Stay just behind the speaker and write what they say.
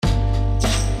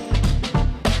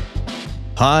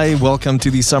Hi, welcome to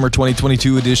the summer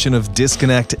 2022 edition of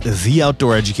Disconnect, the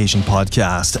outdoor education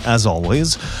podcast. As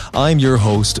always, I'm your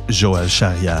host, Joël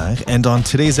Charrière, and on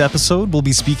today's episode, we'll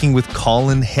be speaking with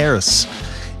Colin Harris,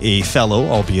 a fellow,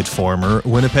 albeit former,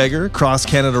 Winnipegger,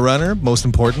 cross-Canada runner. Most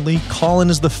importantly, Colin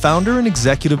is the founder and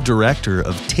executive director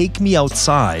of Take Me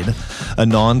Outside, a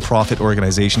non-profit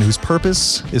organization whose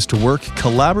purpose is to work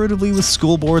collaboratively with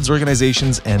school boards,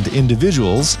 organizations, and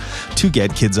individuals to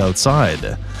get kids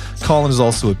outside. Colin is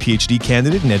also a PhD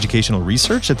candidate in educational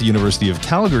research at the University of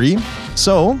Calgary.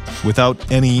 So,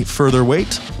 without any further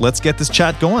wait, let's get this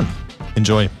chat going.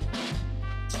 Enjoy.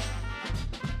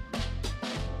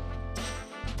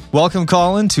 Welcome,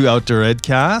 Colin, to Outdoor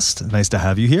Edcast. Nice to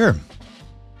have you here.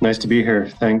 Nice to be here.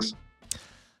 Thanks.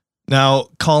 Now,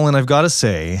 Colin, I've got to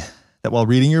say that while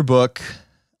reading your book,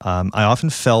 I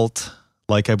often felt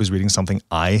like I was reading something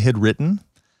I had written.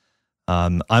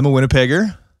 I'm a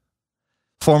Winnipegger,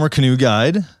 former canoe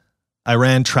guide. I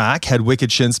ran track, had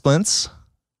wicked shin splints.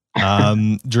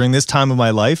 During this time of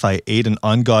my life, I ate an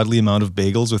ungodly amount of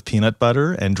bagels with peanut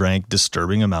butter and drank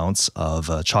disturbing amounts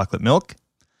of chocolate milk.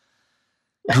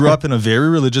 Grew up in a very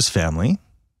religious family.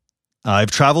 I've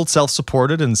traveled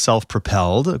self-supported and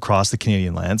self-propelled across the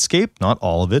Canadian landscape. Not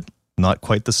all of it, not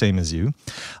quite the same as you.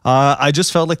 I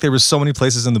just felt like there were so many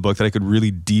places in the book that I could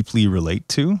really deeply relate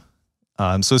to.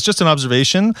 So it's just an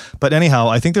observation. But anyhow,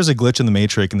 I think there's a glitch in the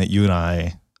matrix and that you and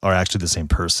I are actually the same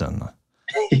person.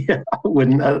 Yeah,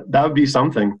 that would be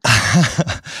something.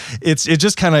 It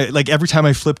just kind of like every time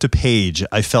I flipped a page,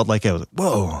 I felt like I was,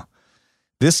 whoa.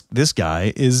 This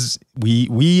guy is,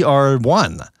 we are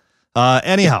one.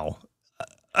 Anyhow,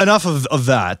 enough of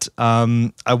that.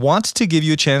 I want to give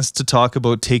you a chance to talk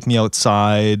about Take Me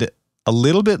Outside a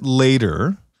little bit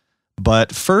later.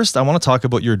 But first, I want to talk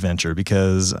about your adventure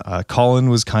because Colin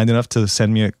was kind enough to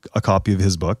send me a copy of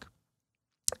his book.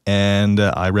 And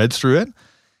I read through it.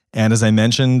 And as I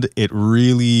mentioned, it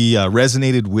really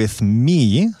resonated with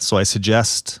me. So I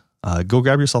suggest go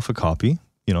grab yourself a copy.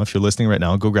 You know, if you're listening right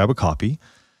now, go grab a copy.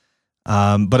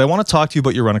 But I want to talk to you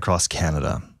about your run across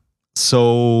Canada.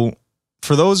 So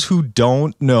for those who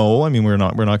don't know, I mean, we're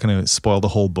not going to spoil the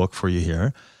whole book for you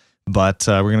here, but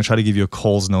we're going to try to give you a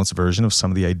Cole's Notes version of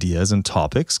some of the ideas and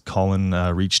topics. Colin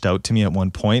reached out to me at one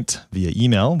point via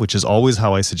email, which is always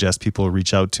how I suggest people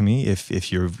reach out to me.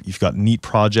 If you've got neat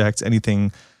projects,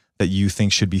 anything that you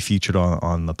think should be featured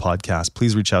on the podcast,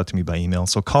 please reach out to me by email.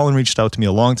 So Colin reached out to me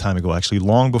a long time ago, actually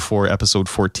long before episode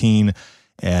 14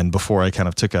 and before I kind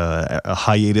of took a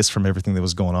hiatus from everything that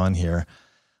was going on here.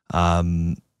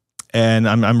 And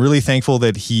I'm really thankful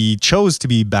that he chose to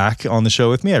be back on the show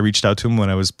with me. I reached out to him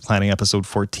when I was planning episode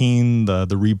 14,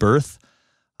 the rebirth.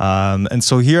 And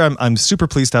so here I'm super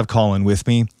pleased to have Colin with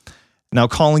me. Now,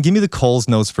 Colin, give me the Cole's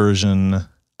Notes version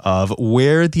of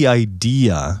where the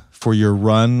idea for your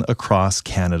run across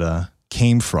Canada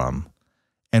came from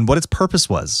and what its purpose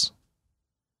was.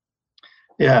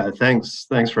 Yeah, thanks.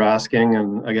 Thanks for asking.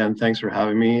 And again, thanks for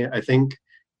having me. I think,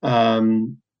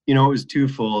 it was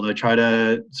twofold. I try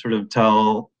to sort of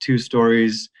tell two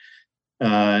stories,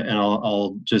 and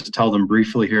I'll just tell them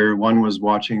briefly here. One was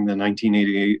watching the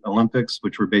 1988 Olympics,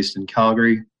 which were based in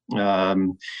Calgary.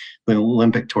 The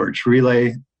Olympic torch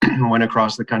relay went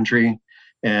across the country.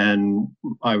 And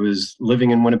I was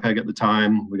living in Winnipeg at the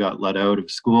time. We got let out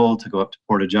of school to go up to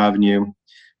Portage Avenue,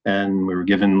 and we were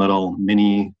given little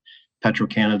mini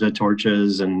Petro-Canada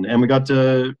torches, and we got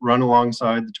to run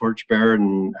alongside the torchbearer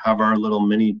and have our little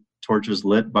mini torches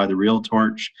lit by the real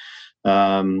torch.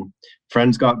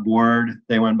 Friends got bored.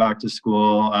 They went back to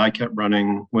school. I kept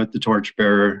running with the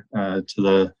torchbearer to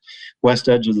the west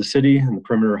edge of the city and the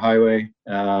perimeter highway.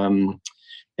 And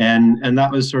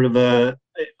that was sort of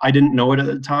I didn't know it at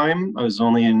the time. I was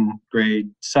only in grade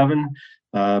 7,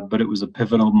 but it was a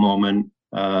pivotal moment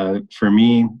for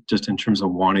me, just in terms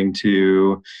of wanting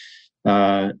to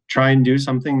try and do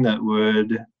something that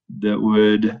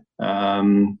would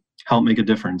help make a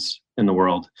difference in the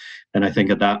world. And I think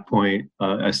at that point,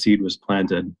 a seed was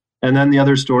planted. And then the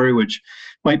other story, which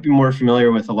might be more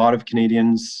familiar with a lot of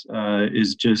Canadians,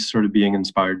 is just sort of being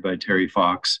inspired by Terry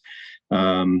Fox.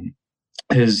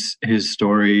 His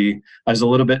story, I was a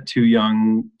little bit too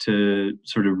young to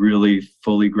sort of really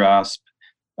fully grasp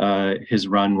his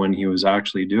run when he was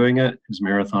actually doing it, his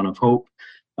Marathon of Hope.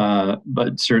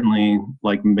 But certainly,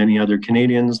 like many other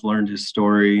Canadians, learned his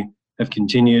story, have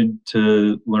continued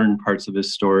to learn parts of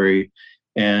his story,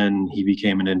 and he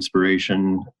became an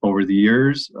inspiration over the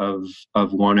years of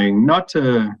wanting not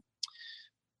to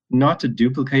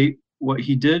duplicate what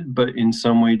he did, but in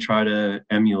some way try to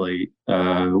emulate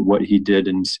what he did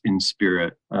in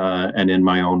spirit and in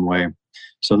my own way.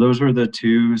 So those were the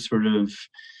two sort of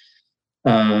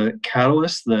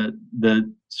catalysts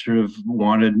that sort of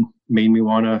made me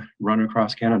want to run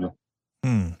across Canada.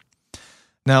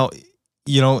 Now,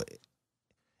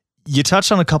 you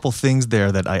touched on a couple things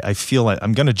there that I feel like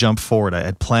I'm going to jump forward. I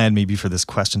had planned maybe for this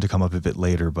question to come up a bit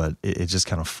later, but it just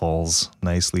kind of falls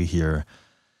nicely here.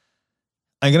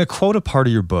 I'm going to quote a part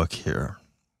of your book here.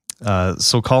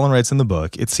 So Colin writes in the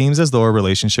book, "It seems as though our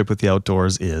relationship with the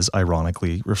outdoors is,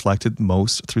 ironically, reflected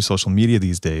most through social media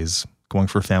these days. Going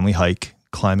for a family hike,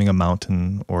 climbing a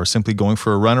mountain, or simply going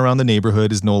for a run around the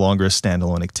neighborhood is no longer a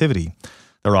standalone activity.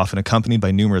 They're often accompanied by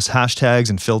numerous hashtags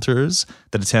and filters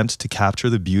that attempt to capture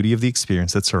the beauty of the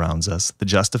experience that surrounds us. The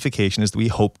justification is that we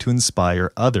hope to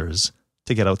inspire others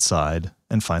to get outside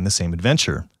and find the same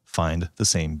adventure, find the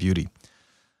same beauty."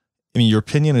 I mean, your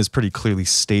opinion is pretty clearly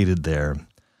stated there.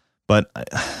 But,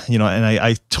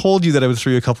 I told you that I would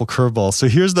throw you a couple curveballs. So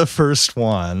here's the first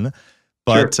one.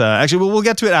 But Sure. Actually, we'll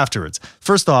get to it afterwards.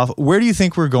 First off, where do you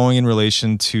think we're going in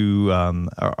relation to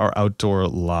our outdoor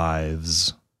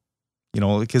lives?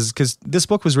 Because this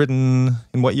book was written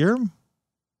in what year?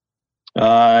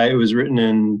 It was written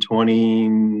in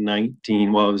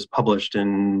 2019. Well, it was published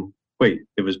in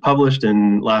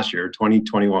last year,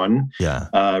 2021.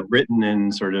 Yeah. Written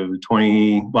in sort of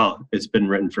it's been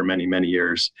written for many, many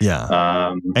years.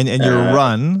 Yeah. And your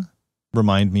run,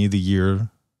 remind me the year.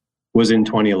 Was in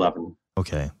 2011.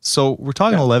 Okay. So we're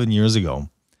talking 11 years ago.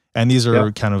 And these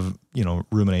are kind of,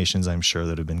 ruminations, I'm sure,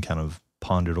 that have been kind of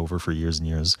pondered over for years and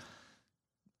years.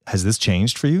 Has this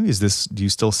changed for you? Do you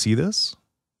still see this?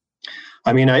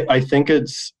 I mean, I think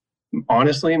it's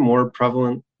honestly more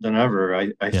prevalent than ever.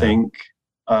 I think,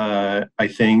 I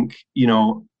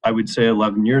would say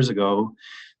 11 years ago,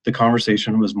 the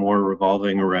conversation was more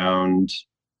revolving around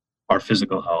our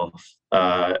physical health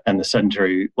and the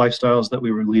sedentary lifestyles that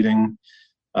we were leading,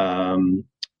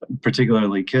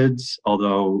 particularly kids.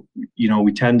 Although,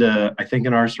 we tend to, I think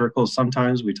in our circles,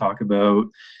 sometimes we talk about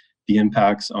the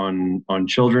impacts on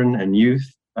children and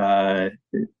youth,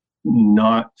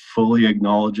 not fully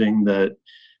acknowledging that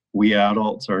we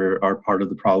adults are part of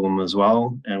the problem as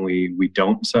well, and we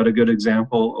don't set a good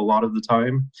example a lot of the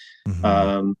time.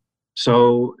 Mm-hmm.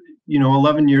 So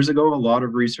 11 years ago, a lot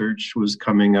of research was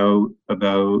coming out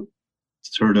about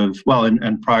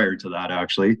and prior to that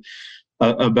actually,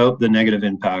 about the negative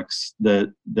impacts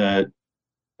that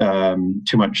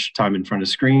too much time in front of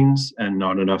screens and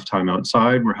not enough time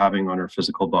outside we're having on our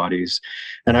physical bodies.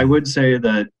 And I would say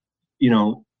that,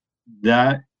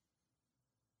 that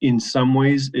in some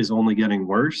ways is only getting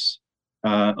worse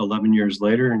 11 years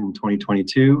later in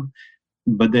 2022.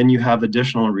 But then you have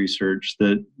additional research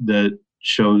that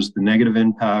shows the negative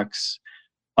impacts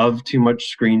of too much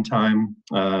screen time,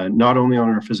 not only on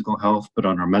our physical health, but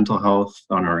on our mental health,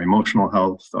 on our emotional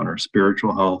health, on our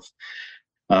spiritual health.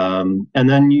 And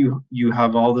then you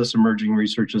have all this emerging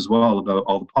research as well about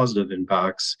all the positive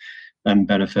impacts and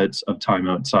benefits of time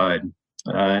outside.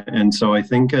 And so I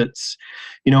think it's,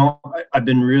 I've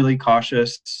been really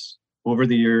cautious over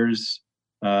the years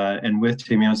and with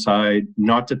Take Me Outside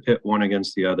not to pit one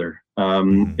against the other.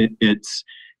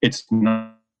 It's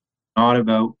not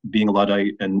about being a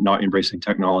Luddite and not embracing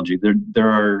technology. There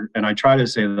are, and I try to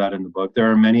say that in the book, there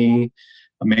are many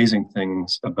amazing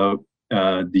things about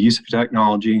the use of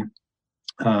technology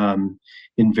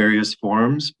in various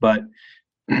forms, but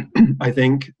I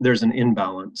think there's an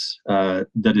imbalance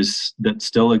that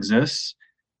still exists,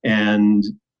 and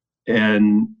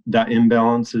that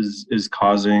imbalance is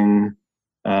causing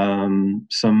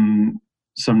some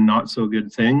not so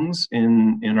good things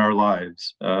in our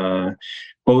lives,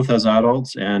 both as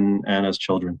adults and as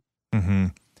children. Mm-hmm.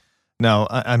 Now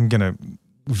I'm gonna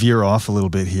veer off a little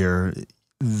bit here.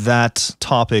 That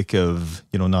topic of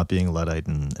not being a Luddite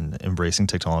and embracing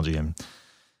technology, and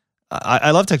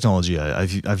I love technology.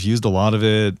 I've used a lot of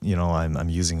it. I'm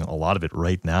using a lot of it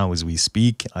right now as we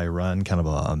speak. I run kind of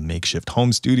a makeshift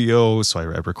home studio, so I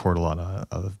record a lot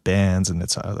of bands and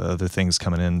it's other things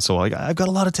coming in. So I've got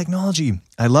a lot of technology.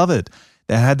 I love it.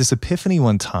 I had this epiphany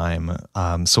one time.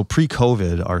 So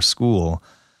pre-COVID, our school,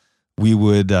 we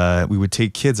would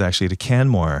take kids actually to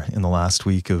Canmore in the last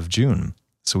week of June.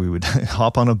 So we would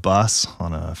hop on a bus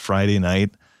on a Friday night,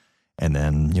 and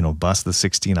then, bus the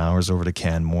 16 hours over to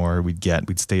Canmore. We'd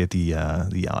stay at the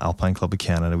Alpine Club of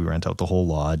Canada. We rent out the whole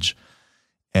lodge.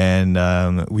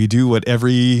 And we do what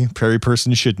every prairie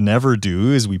person should never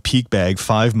do, is we peak bag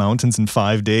 5 mountains in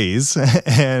 5 days.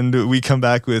 And we come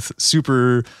back with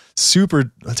super,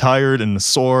 super tired and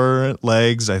sore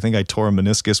legs. I think I tore a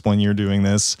meniscus one year doing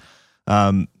this.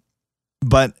 But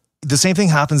the same thing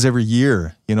happens every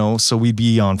year, So we'd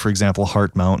be on, for example,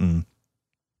 Hart Mountain.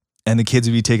 and the kids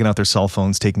would be taking out their cell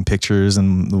phones, taking pictures.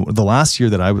 And the last year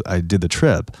that I did the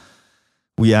trip,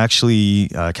 we actually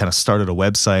kind of started a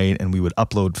website, and we would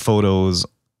upload photos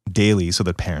daily so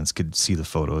that parents could see the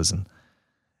photos. And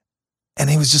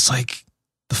it was just like,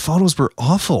 the photos were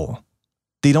awful.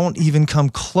 They don't even come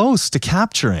close to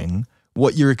capturing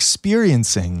what you're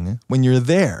experiencing when you're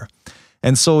there.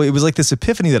 And so it was like this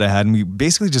epiphany that I had, and we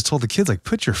basically just told the kids, like,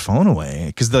 put your phone away.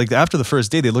 Because like after the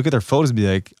first day, they look at their photos and be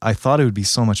like, I thought it would be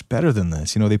so much better than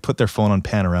this. You know, they put their phone on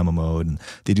panorama mode, and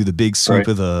they do the big swoop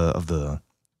of the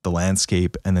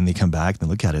landscape, and then they come back and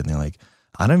they look at it and they're like,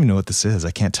 I don't even know what this is.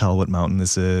 I can't tell what mountain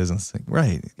this is. And it's like,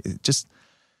 right, just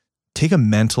take a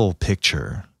mental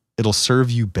picture. It'll serve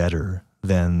you better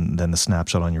than the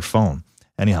snapshot on your phone.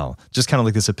 Anyhow, just kind of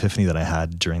like this epiphany that I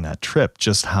had during that trip,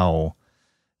 just how,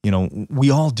 you know, we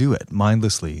all do it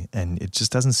mindlessly, and it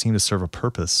just doesn't seem to serve a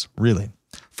purpose, really,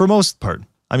 for most part.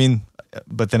 I mean,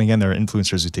 but then again, there are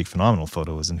influencers who take phenomenal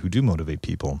photos and who do motivate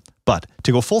people. But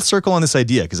to go full circle on this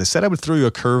idea, because I said I would throw you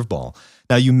a curveball.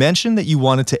 Now, you mentioned that you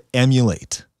wanted to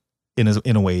emulate,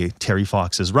 in a way, Terry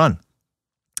Fox's run.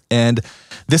 And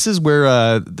this is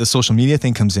where the social media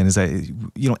thing comes in, is that,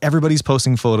 you know, everybody's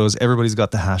posting photos, everybody's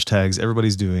got the hashtags,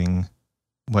 everybody's doing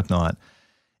whatnot.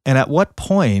 And at what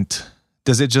point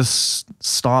does it just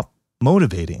stop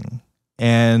motivating?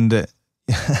 And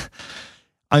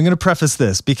I'm going to preface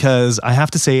this because I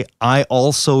have to say, I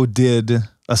also did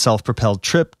a self-propelled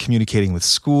trip communicating with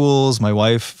schools. My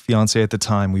wife, fiance at the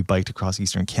time, we biked across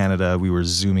Eastern Canada. We were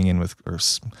Zooming in with, or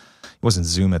it wasn't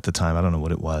Zoom at the time, I don't know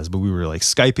what it was, but we were like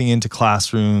Skyping into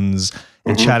classrooms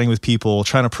and chatting with people,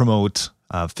 trying to promote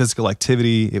physical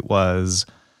activity. It was.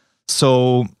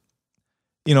 So,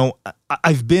 you know,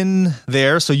 I've been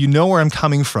there, so you know where I'm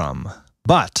coming from.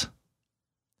 But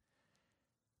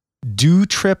do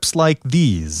trips like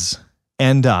these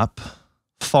end up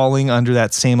falling under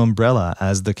that same umbrella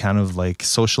as the kind of like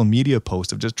social media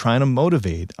post of just trying to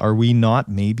motivate? Are we not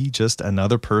maybe just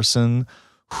another person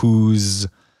who's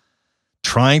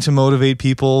trying to motivate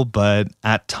people, but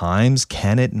at times,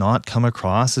 can it not come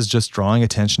across as just drawing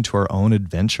attention to our own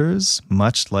adventures,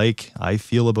 much like I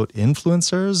feel about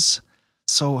influencers?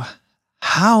 So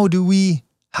how do we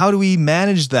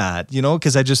manage that? You know,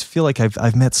 because I just feel like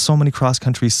I've met so many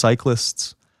cross-country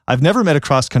cyclists. I've never met a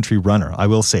cross-country runner, I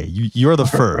will say. You're the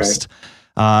first.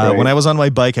 Right. When I was on my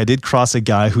bike, I did cross a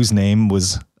guy whose name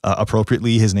was,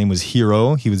 appropriately, his name was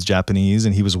Hiro. He was Japanese,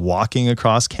 and he was walking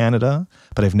across Canada,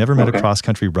 but I've never met a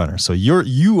cross-country runner. So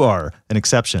you are an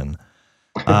exception.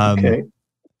 Okay.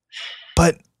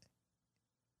 But,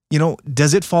 you know,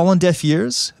 does it fall on deaf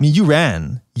ears? I mean, you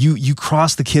ran, you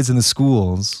crossed the kids in the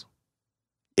schools.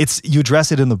 You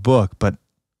address it in the book, but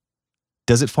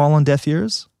does it fall on deaf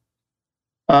ears?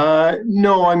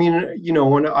 No, I mean, you know,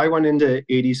 when I went into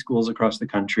 80 schools across the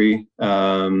country,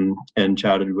 and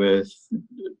chatted with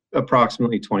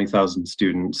approximately 20,000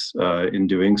 students, in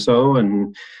doing so.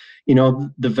 And, you know,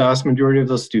 the vast majority of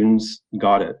those students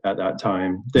got it at that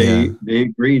time. They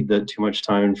agreed that too much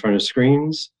time in front of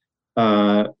screens,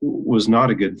 was not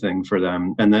a good thing for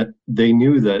them, and that they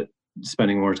knew that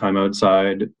spending more time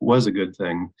outside was a good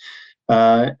thing.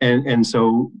 And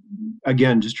so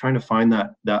again, just trying to find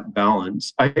that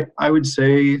balance. I would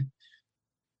say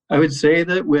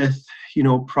that with, you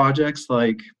know, projects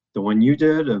like the one you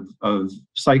did of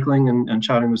cycling and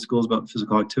chatting with schools about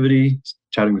physical activity,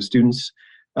 chatting with students,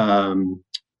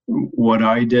 what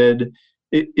I did,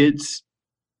 it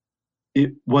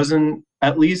wasn't,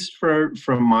 at least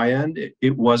from my end,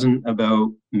 it wasn't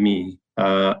about me.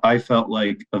 I felt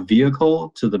like a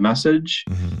vehicle to the message.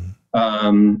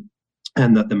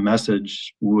 And that the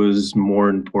message was more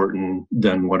important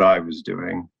than what I was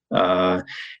doing.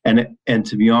 And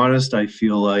to be honest, I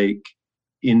feel like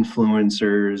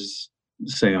influencers,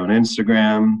 say on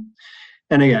Instagram,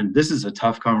 and again, this is a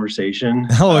tough conversation.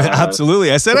 Oh,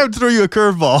 absolutely. I said I would throw you a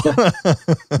curveball.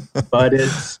 But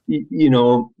it's, you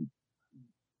know,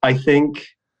 I think,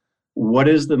 what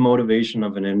is the motivation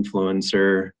of an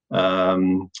influencer,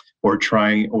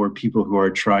 or people who are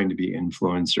trying to be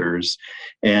influencers?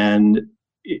 And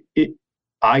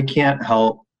I can't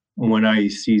help, when I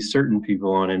see certain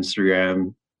people on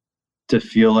Instagram, to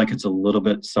feel like it's a little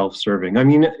bit self-serving. I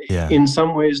mean, in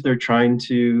some ways they're trying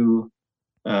to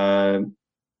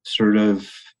sort of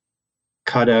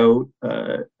cut out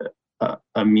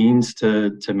a means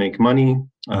to make money,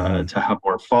 to have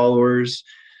more followers.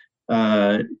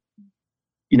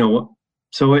 You know,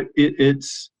 so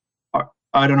it's,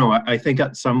 I don't know. I think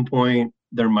at some point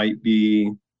there might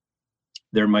be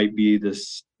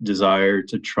this desire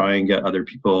to try and get other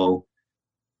people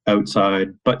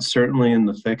outside, but certainly in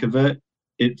the thick of it,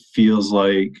 it feels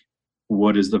like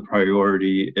what is the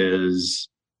priority is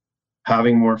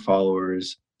having more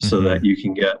followers so Mm-hmm. that you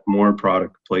can get more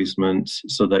product placements,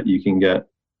 so that you can get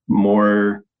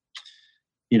more,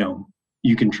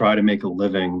 you can try to make a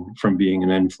living from being an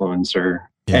influencer.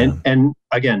 Yeah. And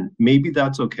again, maybe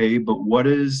that's okay, but what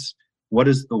is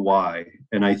the why?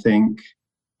 And I think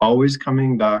always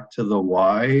coming back to the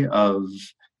why of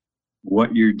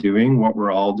what you're doing, what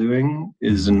we're all doing,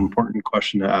 is an Mm-hmm. important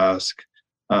question to ask.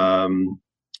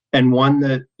 And one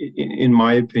that, in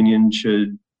my opinion,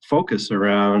 should focus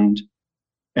around.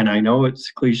 And I know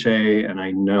it's cliche, and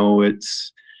I know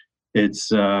it's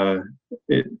it's a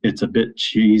bit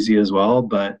cheesy as well,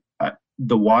 but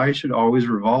the why should always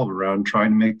revolve around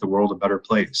trying to make the world a better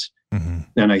place. Mm-hmm.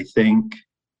 And I think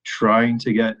trying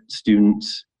to get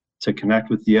students to connect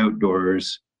with the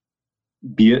outdoors,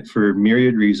 be it for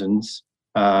myriad reasons,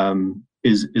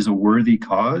 is a worthy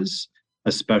cause,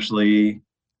 especially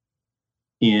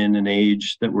in an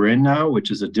age that we're in now,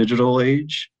 which is a digital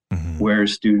age, Mm-hmm. where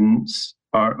students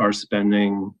are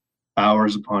spending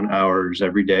hours upon hours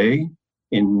every day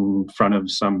in front of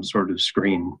some sort of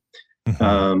screen.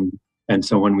 Mm-hmm. And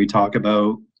so when we talk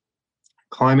about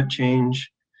climate change,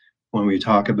 when we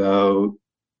talk about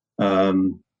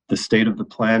the state of the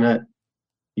planet,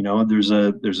 there's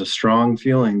a strong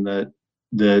feeling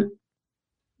that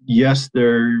yes,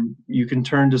 you can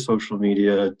turn to social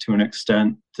media to an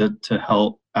extent to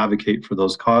help advocate for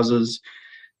those causes.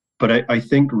 But I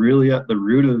think really at the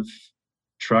root of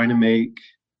trying to make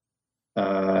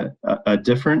a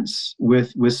difference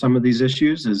with some of these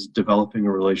issues is developing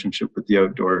a relationship with the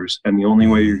outdoors. And the only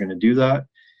way you're going to do that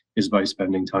is by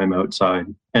spending time outside.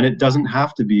 And it doesn't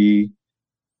have to be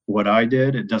what I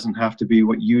did. It doesn't have to be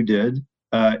what you did.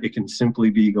 It can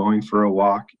simply be going for a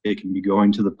walk. It can be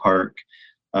going to the park.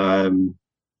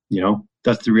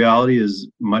 That's the reality. Is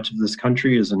much of this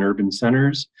country is in urban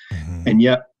centers. Mm-hmm. And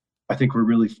yet I think we're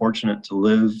really fortunate to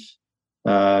live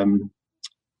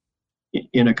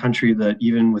in a country that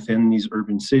even within these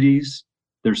urban cities,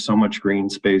 there's so much green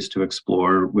space to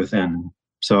explore within.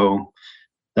 So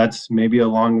that's maybe a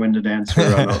long-winded answer.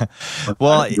 I don't know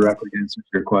Well, directly answer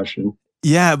your question.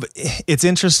 Yeah, but it's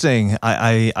interesting.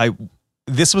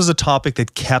 This was a topic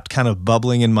that kept kind of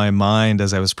bubbling in my mind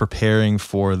as I was preparing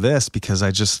for this, because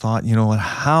I just thought,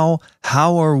 how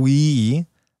are we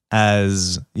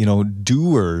as,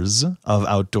 doers of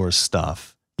outdoor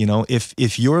stuff?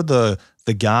 If you're the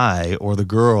guy or the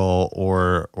girl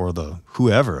or the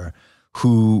whoever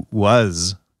who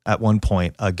was at one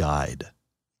point a guide,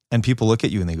 and people look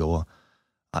at you and they go, well,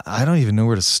 I don't even know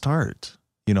where to start.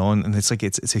 And it's like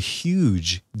it's a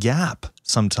huge gap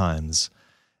sometimes,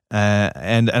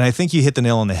 and I think you hit the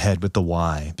nail on the head with the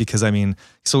why, because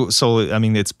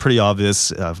it's pretty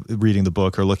obvious reading the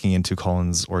book or looking into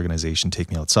Colin's organization, Take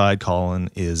Me Outside. Colin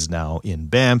is now in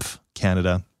Banff,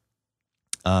 Canada,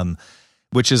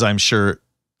 which is, I'm sure,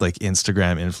 like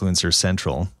Instagram influencer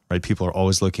central, right? People are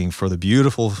always looking for the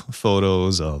beautiful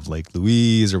photos of Lake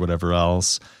Louise or whatever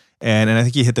else. And I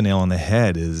think you hit the nail on the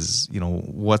head is,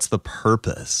 what's the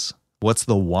purpose? What's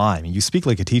the why? I mean, you speak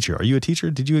like a teacher. Are you a teacher?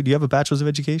 Do you have a bachelor's of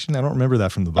education? I don't remember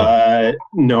that from the book.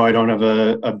 No, I don't have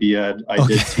a BEd. I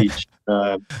did teach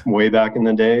way back in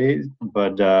the day,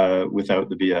 but without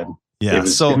the BEd. Yeah.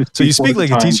 So you speak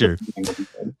like a teacher.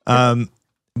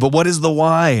 But what is the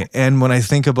why? And when I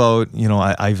think about,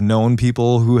 I've known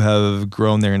people who have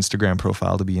grown their Instagram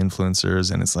profile to be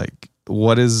influencers, and it's like,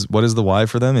 what is the why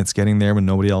for them? It's getting there when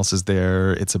nobody else is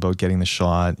there. It's about getting the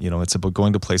shot. It's about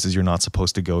going to places you're not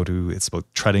supposed to go to. It's about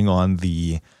treading on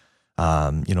the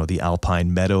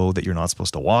alpine meadow that you're not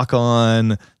supposed to walk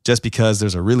on just because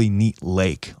there's a really neat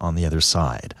lake on the other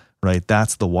side, right?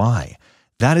 That's the why.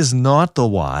 That is not the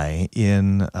why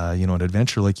in, an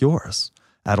adventure like yours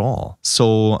at all.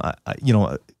 So,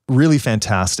 really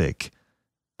fantastic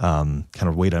kind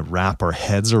of way to wrap our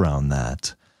heads around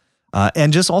that.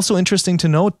 And just also interesting to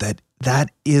note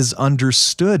that is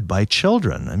understood by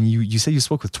children. I mean, you said you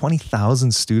spoke with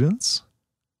 20,000 students,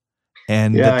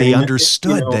 and that they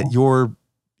understood that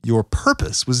your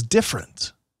purpose was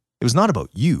different. It was not about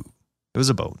you. It was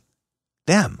about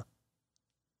them.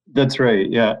 That's right.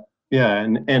 Yeah. Yeah.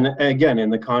 And again, in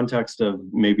the context of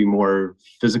maybe more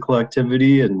physical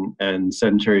activity and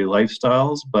sedentary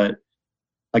lifestyles, but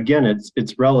again,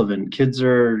 it's relevant. Kids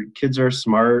are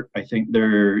smart. I think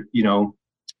they're,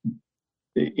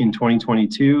 in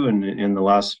 2022 and in the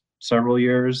last several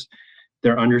years,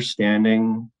 they're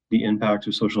understanding the impact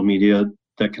of social media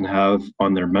that can have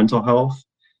on their mental health,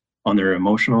 on their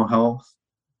emotional health.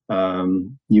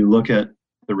 You look at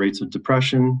the rates of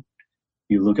depression,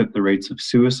 you look at the rates of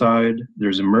suicide.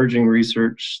 There's emerging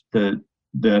research that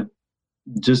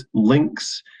just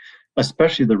links,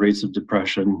 especially the rates of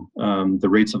depression, the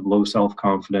rates of low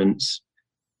self-confidence,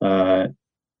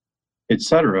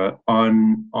 etc.,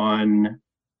 on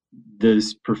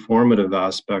this performative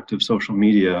aspect of social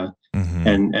media,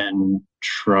 and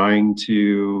trying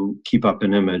to keep up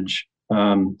an image.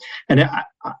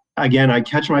 Again, I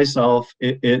catch myself.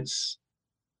 I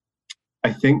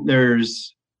think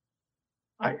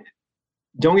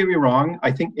don't get me wrong.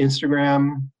 I think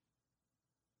Instagram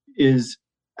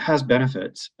has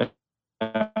benefits.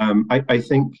 I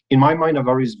think in my mind, I've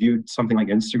always viewed something like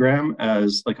Instagram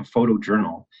as like a photo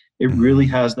journal. It really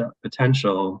has that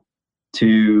potential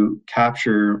to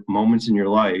capture moments in your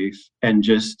life. And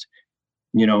just,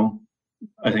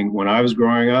 I think when I was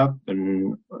growing up,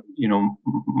 and,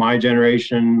 my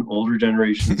generation, older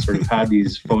generation sort of had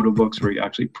these photo books where you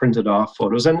actually printed off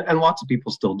photos, and lots of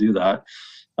people still do that.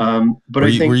 But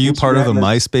I think were you part of the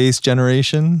MySpace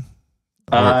generation?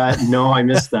 No, I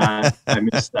missed that.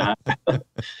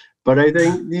 But I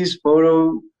think these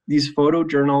photo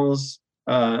journals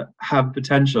have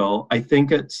potential. I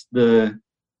think it's the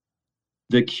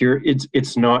cure.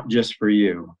 It's not just for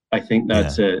you. I think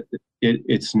that's it.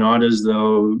 It's not as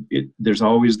though there's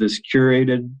always this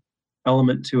curated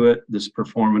element to it, this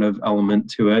performative element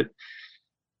to it.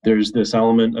 There's this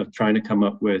element of trying to come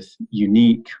up with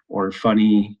unique or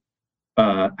funny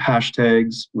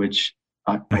hashtags, which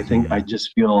I think I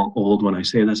just feel old when I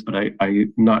say this, but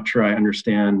I'm not sure I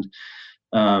understand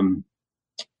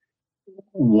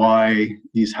why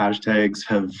these hashtags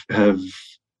have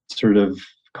sort of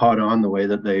caught on the way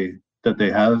that they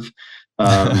have.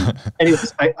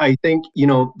 Anyways, I think,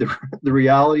 the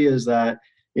reality is that,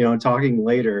 talking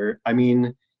later, I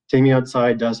mean, Take Me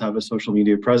Outside does have a social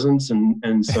media presence,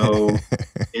 and so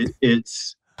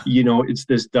it's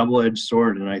this double-edged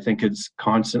sword, and I think it's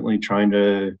constantly trying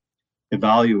to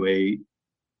evaluate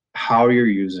how you're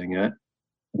using it,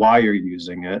 why you're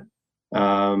using it,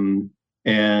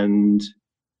 and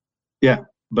yeah.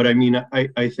 But I mean,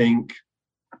 I think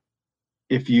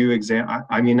if you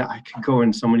I could go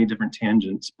in so many different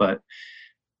tangents, but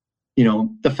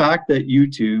the fact that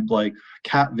YouTube, like,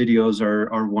 cat videos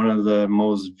are one of the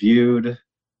most viewed.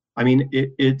 I mean,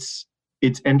 it's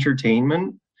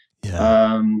entertainment,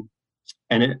 and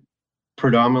it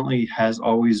predominantly has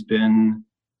always been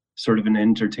sort of an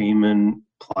entertainment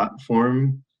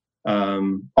platform.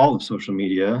 All of social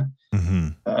media,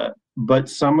 but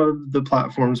some of the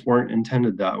platforms weren't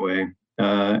intended that way,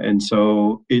 and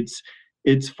so it's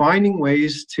finding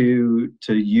ways to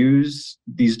use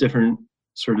these different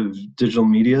sort of digital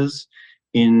medias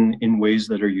in ways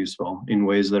that are useful, in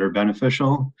ways that are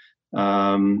beneficial,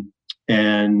 and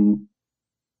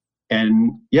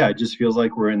yeah, it just feels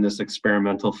like we're in this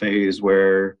experimental phase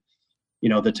where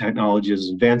the technology is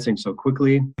advancing so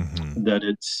quickly that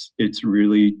it's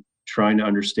really trying to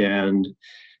understand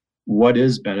what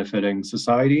is benefiting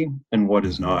society and what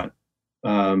is not,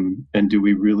 and do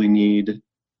we really need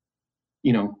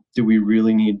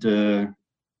to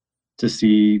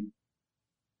see,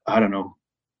 I don't know,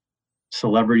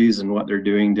 celebrities and what they're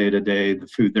doing day to day, the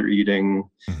food they're eating.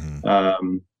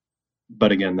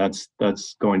 But again, that's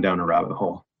going down a rabbit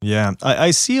hole. Yeah,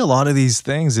 I see a lot of these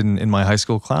things in my high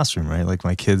school classroom, right? Like,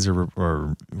 my kids are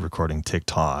recording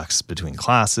TikToks between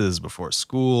classes, before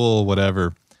school,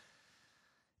 whatever.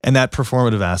 And that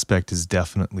performative aspect is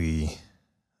definitely,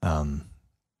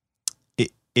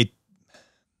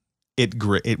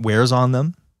 it wears on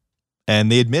them,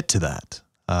 and they admit to that.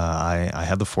 I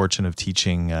had the fortune of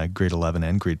teaching grade 11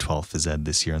 and grade 12 phys ed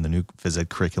this year, and the new phys ed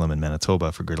curriculum in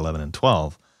Manitoba for grade 11 and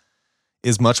 12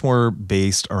 is much more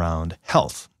based around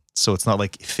health. So it's not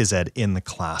like phys ed in the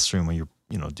classroom where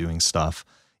you're doing stuff.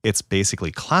 It's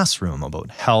basically classroom about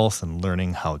health and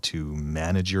learning how to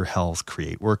manage your health,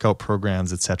 create workout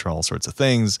programs, etc., all sorts of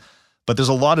things. But there's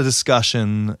a lot of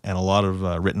discussion and a lot of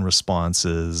written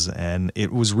responses, and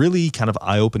it was really kind of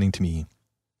eye-opening to me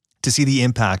to see the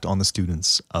impact on the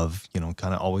students of,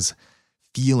 kind of always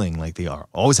feeling like they are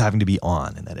always having to be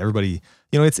on, and that everybody,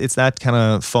 it's that kind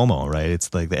of FOMO, right?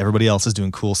 It's like everybody else is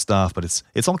doing cool stuff, but it's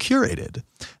all curated.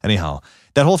 Anyhow,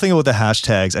 that whole thing about the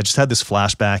hashtags, I just had this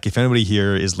flashback. If anybody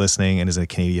here is listening and is a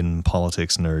Canadian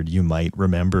politics nerd, you might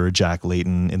remember Jack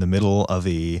Layton in the middle of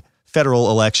a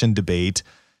federal election debate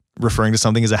referring to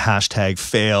something as a hashtag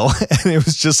fail. And it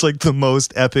was just like the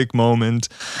most epic moment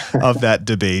of that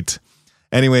debate.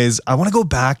 Anyways, I want to go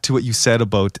back to what you said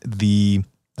about the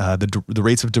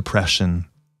rates of depression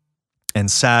and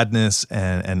sadness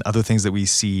and other things that we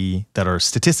see that are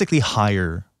statistically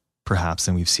higher, perhaps,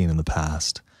 than we've seen in the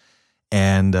past.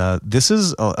 And this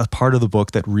is a part of the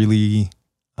book that really,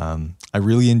 I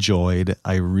really enjoyed.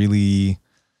 I really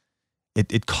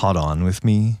it caught on with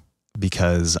me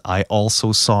because I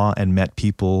also saw and met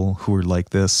people who were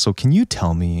like this. So can you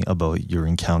tell me about your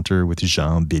encounter with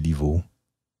Jean Béliveau?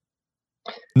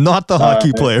 Not the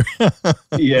hockey player.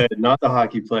 Yeah, not the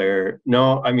hockey player.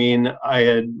 No, I mean, I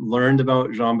had learned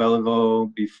about Jean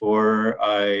Béliveau before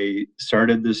I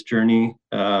started this journey.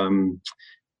 And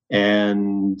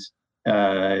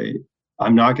uh,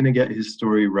 I'm not going to get his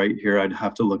story right here. I'd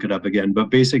have to look it up again. But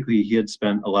basically, he had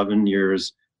spent 11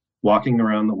 years walking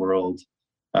around the world,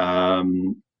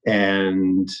 and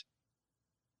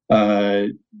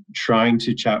trying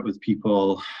to chat with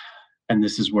people. And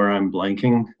this is where I'm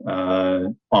blanking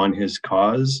on his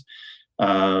cause.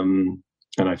 And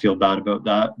I feel bad about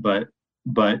that.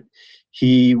 But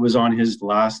he was on his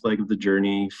last leg of the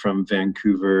journey from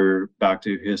Vancouver back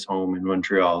to his home in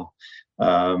Montreal.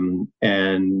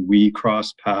 And we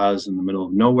crossed paths in the middle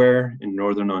of nowhere in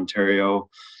Northern Ontario.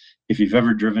 If you've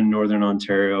ever driven Northern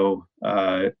Ontario,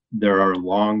 there are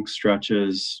long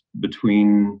stretches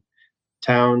between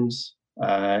towns,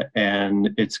 and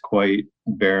it's quite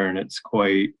barren. It's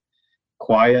quite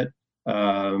quiet.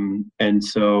 And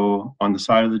so on the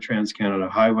side of the Trans-Canada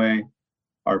Highway,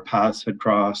 our paths had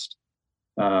crossed.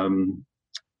 I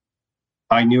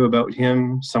knew about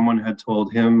him. Someone had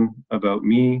told him about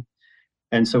me.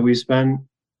 And so we spent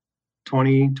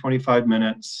 25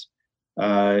 minutes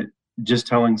just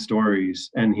telling stories.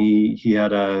 And he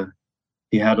had a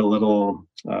little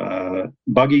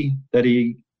buggy that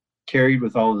he carried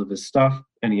with all of his stuff,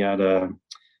 and he had a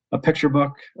picture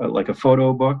book, like a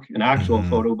photo book, an actual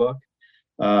photo book,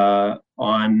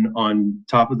 on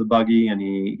top of the buggy, and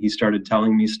he started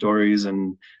telling me stories.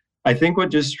 And I think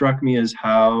what just struck me is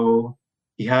how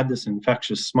he had this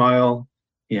infectious smile,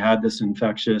 he had this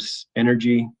infectious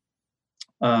energy.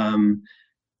 And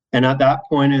at that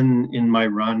point in my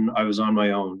run, I was on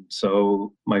my own.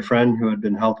 So my friend who had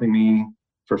been helping me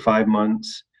for 5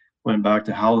 months went back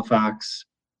to Halifax,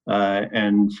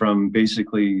 and from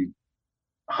basically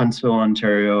Huntsville,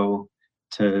 Ontario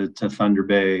to Thunder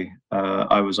Bay,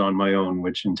 I was on my own,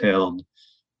 which entailed,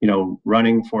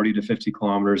 running 40 to 50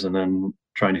 kilometers and then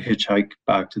trying to hitchhike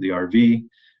back to the RV,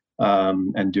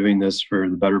 and doing this for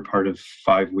the better part of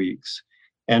 5 weeks,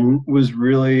 and was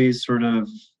really sort of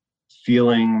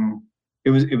feeling it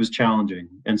was challenging.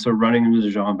 And so running into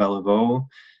Jean Béliveau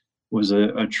was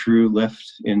a true lift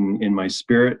in my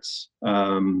spirits,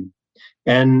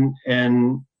 and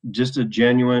just a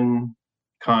genuine,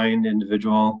 kind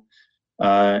individual.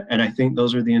 And I think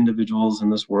those are the individuals in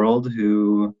this world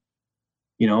who,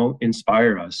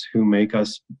 inspire us, who make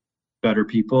us better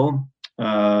people.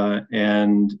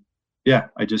 And yeah,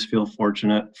 I just feel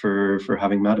fortunate for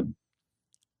having met him.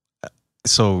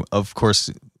 So, of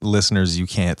course, listeners, you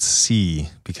can't see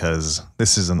because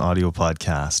this is an audio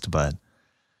podcast, but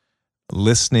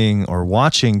listening or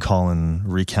watching Colin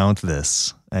recount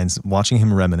this and watching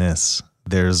him reminisce,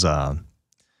 there's a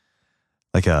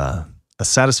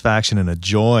satisfaction and a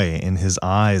joy in his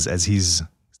eyes as he's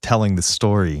telling the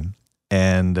story.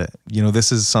 And,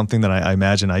 this is something that I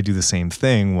imagine I do the same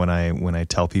thing when I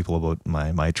tell people about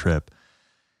my trip.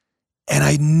 And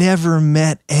I never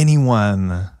met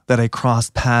anyone that I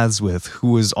crossed paths with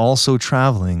who was also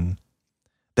traveling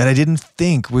that I didn't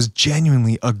think was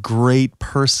genuinely a great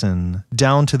person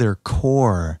down to their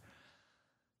core,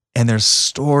 and their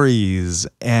stories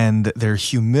and their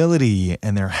humility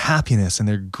and their happiness and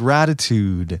their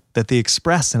gratitude that they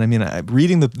expressed. And I mean,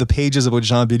 reading the pages about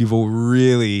Jean Béliveau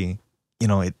really,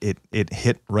 it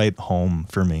hit right home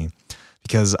for me,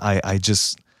 because I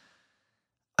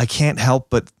can't help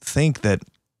but think that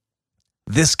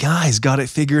this guy's got it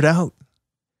figured out.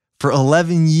 For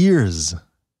 11 years,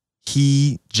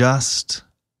 he just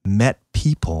met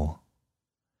people.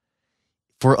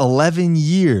 For 11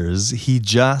 years, he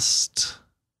just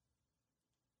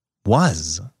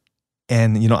was.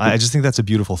 And, I just think that's a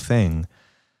beautiful thing.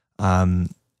 And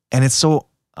it's so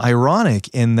ironic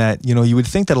in that, you would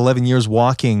think that 11 years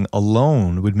walking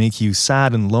alone would make you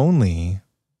sad and lonely,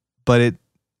 but it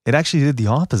actually did the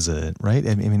opposite, right?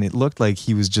 I mean, it looked like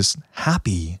he was just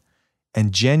happy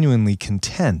and genuinely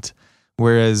content,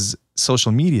 whereas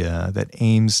social media that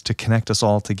aims to connect us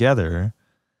all together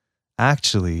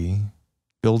actually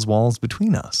builds walls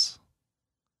between us.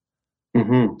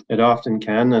 Mm-hmm. It often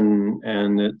can,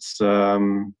 and it's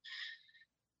again,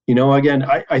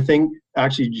 I think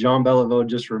actually Jean Béliveau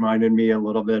just reminded me a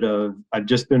little bit of, I've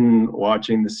just been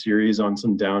watching the series on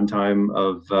some downtime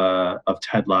of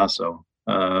Ted Lasso,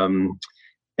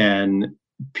 and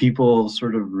people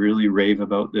sort of really rave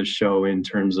about this show in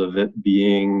terms of it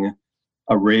being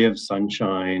a ray of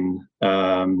sunshine,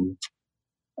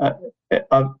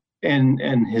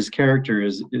 and his character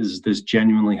is this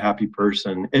genuinely happy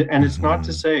person. And it's not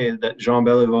to Mhm. say that Jean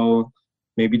Beliveau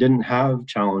maybe didn't have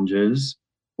challenges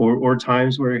or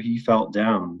times where he felt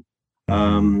down.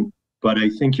 Mhm. But I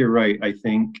think you're right. I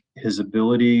think his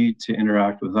ability to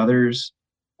interact with others,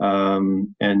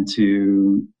 and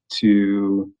to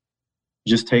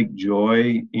just take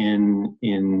joy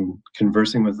in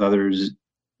conversing with others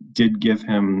did give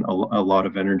him a lot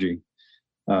of energy.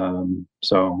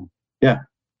 So yeah,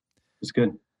 it's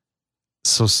good.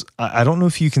 So I don't know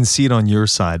if you can see it on your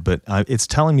side, but it's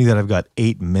telling me that I've got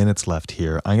 8 minutes left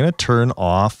here. I'm going to turn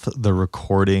off the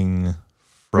recording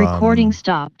Recording from,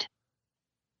 stopped.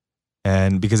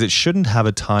 and because it shouldn't have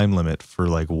a time limit for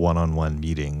like one-on-one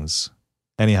meetings.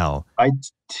 Anyhow, I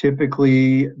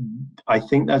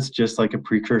think that's just like a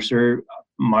precursor.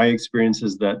 My experience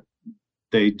is that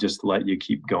they just let you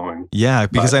keep going. yeah,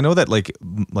 because But I know that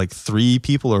like 3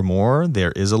 people or more,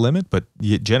 there is a limit, but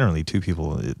generally 2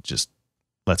 people, it just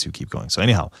lets you keep going. So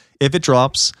anyhow, if it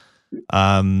drops,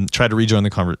 try to rejoin the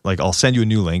conversation. Like I'll send you a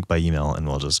new link by email and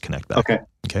we'll just connect back. okay,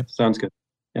 Okay. sounds good.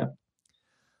 Yeah.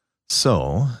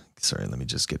 So, sorry, let me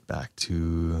just get back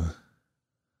to,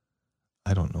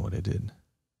 I don't know what I did.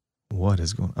 What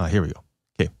is going on? Here we go.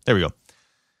 Okay, there we go.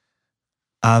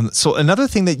 So another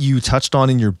thing that you touched on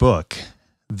in your book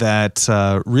that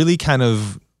really kind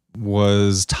of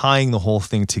was tying the whole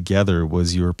thing together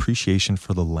was your appreciation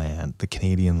for the land, the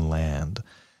Canadian land.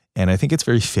 And I think it's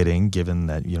very fitting given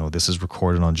that, this is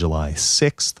recorded on July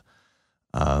 6th.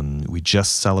 We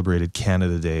just celebrated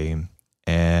Canada Day.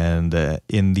 And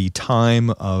in the time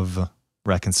of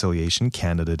reconciliation,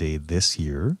 Canada Day this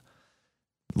year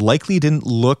likely didn't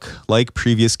look like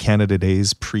previous Canada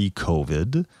Days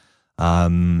pre-COVID.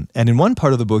 And in one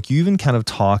part of the book, you even kind of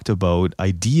talked about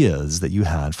ideas that you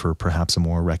had for perhaps a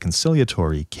more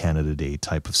reconciliatory Canada Day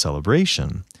type of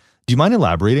celebration. Do you mind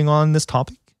elaborating on this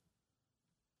topic?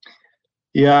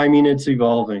 Yeah, I mean, it's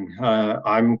evolving.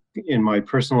 I'm in my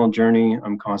personal journey.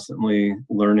 I'm constantly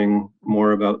learning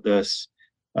more about this.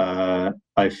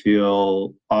 I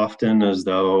feel often as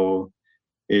though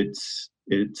it's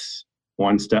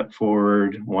one step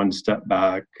forward, one step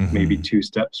back, maybe Mm-hmm. 2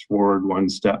 steps forward, one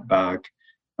step back.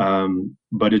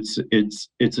 But it's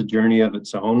a journey of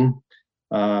its own.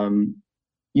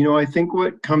 I think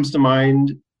what comes to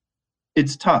mind,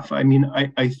 it's tough. I mean,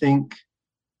 I think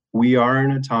we are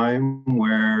in a time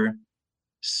where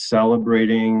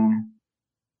celebrating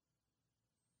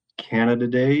Canada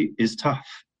Day is tough.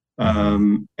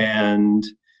 Mm-hmm. And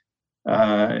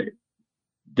uh,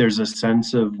 there's a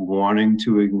sense of wanting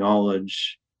to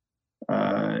acknowledge,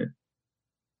 uh,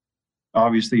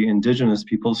 obviously, Indigenous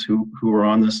peoples who were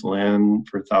on this land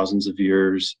for thousands of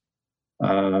years,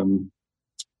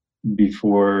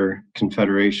 before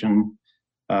Confederation.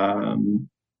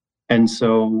 And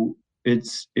so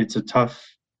it's a tough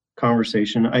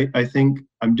conversation. I think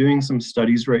I'm doing some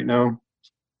studies right now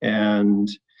and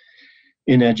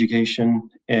in education,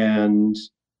 and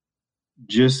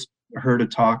just heard a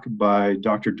talk by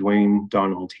Dr. Dwayne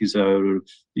Donald. He's out of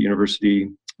the University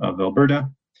of Alberta,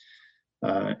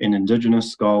 an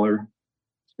Indigenous scholar,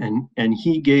 and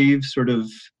he gave sort of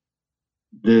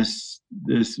this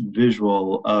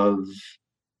visual of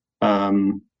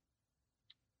um,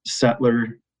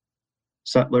 settlers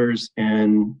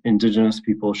and Indigenous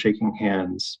people shaking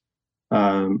hands.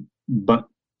 But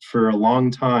for a long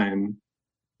time,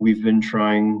 we've been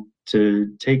trying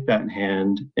to take that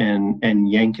hand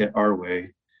and yank it our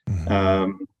way.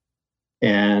 Mm-hmm.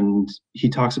 And he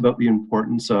talks about the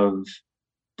importance of,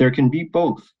 there can be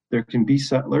both. There can be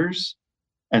settlers,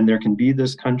 and there can be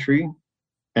this country,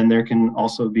 and there can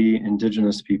also be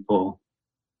Indigenous people,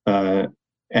 and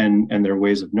their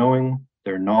ways of knowing,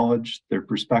 their knowledge, their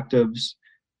perspectives.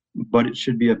 But it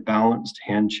should be a balanced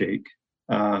handshake,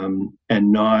 and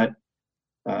not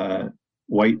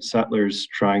white settlers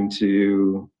trying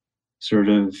to sort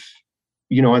of,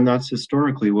 and that's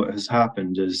historically what has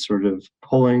happened, is sort of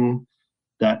pulling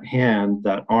that hand,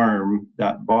 that arm,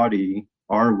 that body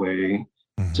our way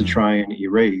to Mm-hmm. try and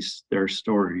erase their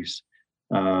stories.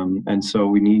 And so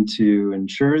we need to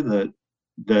ensure that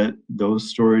those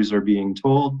stories are being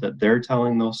told, that they're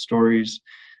telling those stories,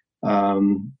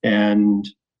 and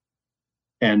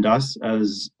us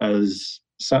as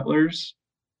settlers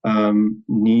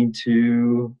need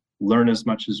to learn as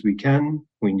much as we can.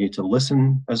 We need to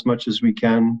listen as much as we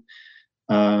can.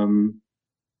 And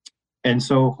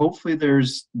so hopefully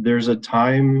there's a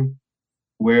time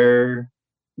where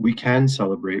we can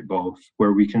celebrate both,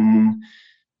 where we can,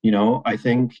 I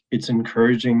think it's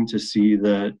encouraging to see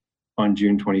that on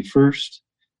June 21st,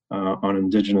 on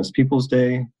Indigenous Peoples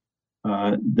Day,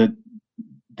 that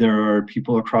there are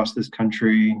people across this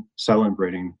country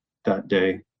celebrating that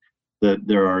day, that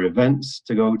there are events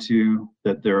to go to,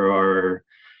 that there are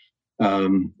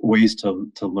ways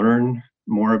to learn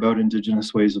more about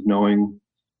Indigenous ways of knowing.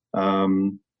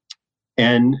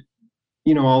 And,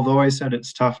 you know, although I said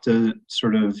it's tough to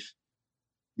sort of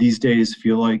these days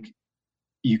feel like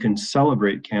you can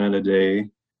celebrate Canada Day,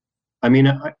 I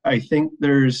mean, I think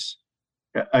there's,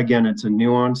 again, it's a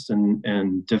nuanced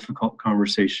and difficult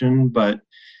conversation, but,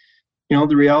 you know,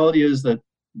 the reality is that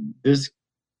this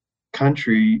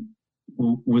country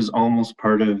was almost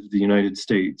part of the United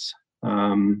States.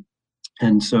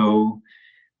 And so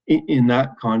in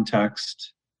that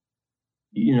context,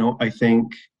 you know, I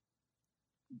think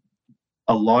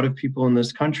a lot of people in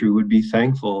this country would be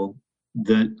thankful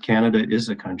that Canada is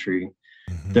a country,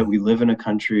 that we live in a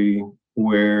country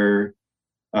where,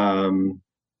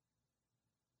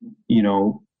 you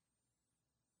know,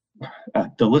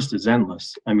 the list is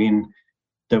endless. I mean,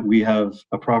 that we have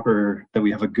a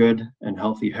good and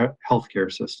healthy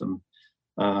healthcare system,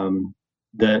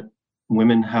 that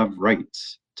women have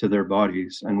rights to their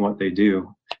bodies and what they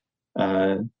do,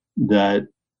 that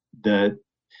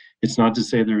it's not to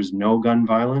say there's no gun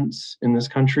violence in this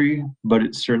country, but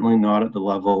it's certainly not at the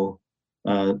level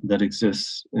that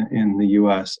exists in the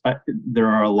US. There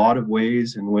are a lot of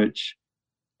ways in which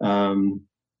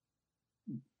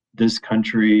this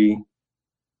country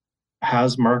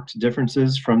has marked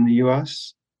differences from the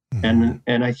US, and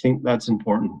I think that's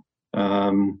important.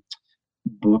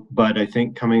 But I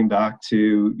think coming back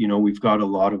to, you know, we've got a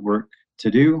lot of work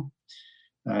to do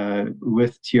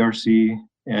with TRC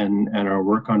and our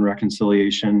work on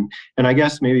reconciliation. And I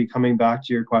guess maybe coming back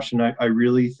to your question, I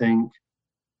really think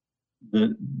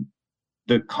the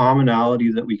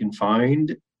commonality that we can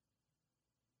find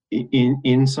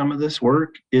in some of this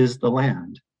work is the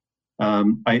land.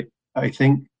 I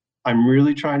think I'm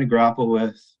really trying to grapple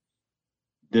with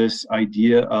this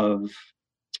idea of,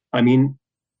 I mean,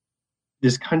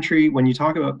 this country, when you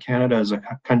talk about Canada as a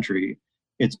country,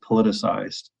 it's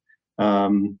politicized.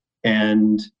 And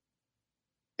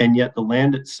yet the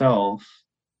land itself,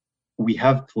 we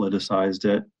have politicized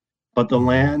it, but the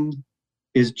land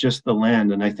is just the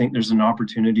land. And I think there's an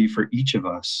opportunity for each of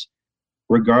us,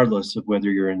 regardless of whether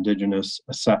you're Indigenous,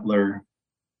 a settler,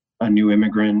 a new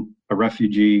immigrant, a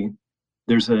refugee,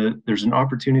 there's an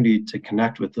opportunity to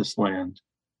connect with this land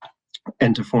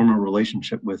and to form a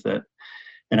relationship with it.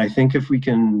 And I think if we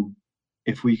can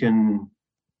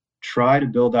try to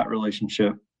build that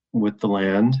relationship with the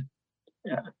land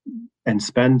and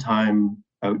spend time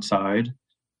outside,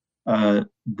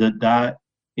 that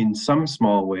in some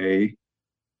small way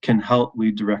can help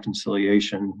lead to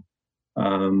reconciliation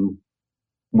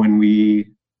when we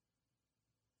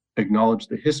acknowledge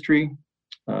the history,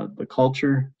 the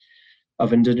culture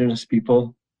of Indigenous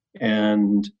people,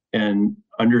 and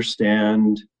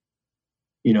understand,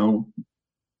 you know,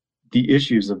 the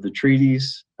issues of the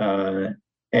treaties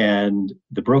and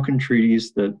the broken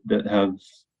treaties that have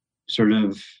sort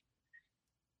of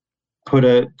put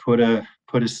a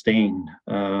stain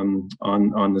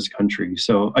on this country.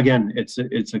 So again,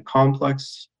 it's a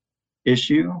complex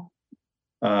issue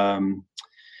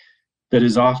that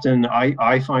is often,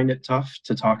 I find it tough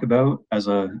to talk about as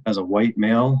a white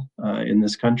male in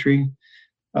this country.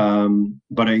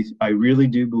 But I really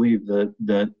do believe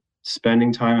that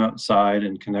spending time outside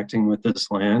and connecting with this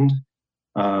land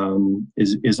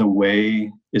is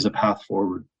a path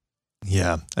forward.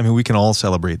 Yeah. I mean, we can all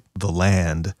celebrate the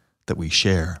land that we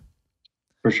share.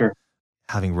 For sure.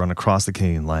 Having run across the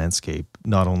Canadian landscape,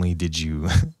 not only did you,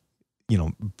 you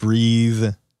know,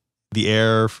 breathe the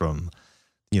air from,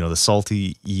 you know, the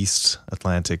salty East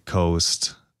Atlantic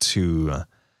coast to,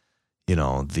 you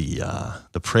know,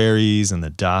 the prairies and the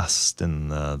dust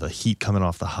and the heat coming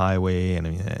off the highway,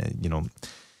 and you know,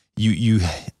 you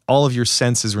all of your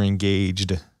senses were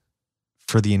engaged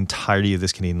for the entirety of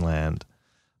this Canadian land.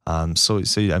 So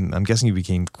I'm guessing you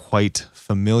became quite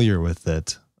familiar with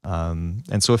it.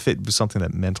 And so if it was something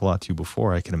that meant a lot to you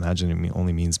before, I can imagine it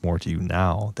only means more to you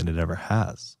now than it ever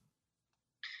has.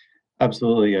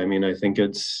 Absolutely. I mean, I think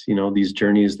it's, you know, these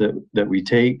journeys that we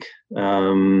take,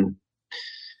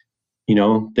 you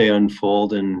know, they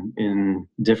unfold in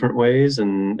different ways.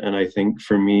 And I think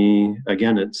for me,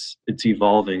 again, it's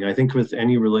evolving. I think with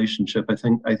any relationship, I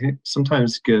think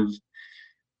sometimes give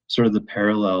sort of the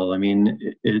parallel. I mean,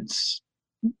 it's,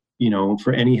 you know,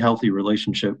 for any healthy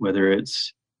relationship, whether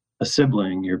it's a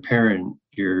sibling, your parent,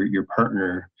 your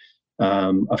partner,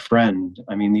 a friend.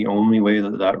 I mean, the only way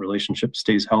that relationship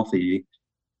stays healthy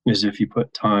is if you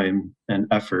put time and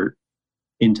effort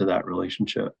into that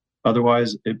relationship.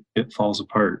 Otherwise, it falls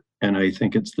apart. And I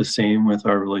think it's the same with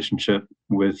our relationship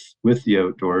with the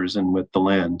outdoors and with the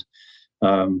land.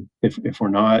 If we're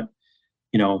not,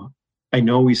 you know, I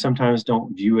know we sometimes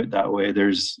don't view it that way.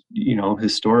 There's,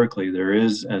 historically there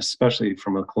is, especially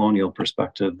from a colonial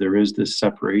perspective, there is this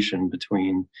separation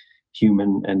between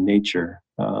human and nature.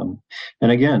 And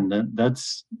again,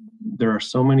 there are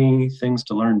so many things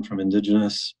to learn from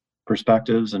Indigenous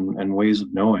perspectives and ways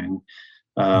of knowing.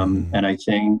 And I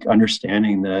think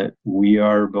understanding that we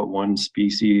are but one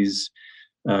species,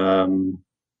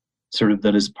 sort of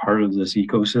that is part of this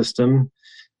ecosystem,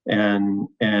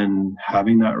 and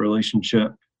having that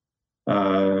relationship,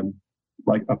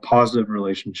 like a positive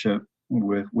relationship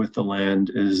with the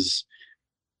land, is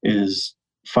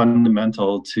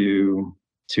fundamental to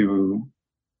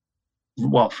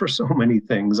well, for so many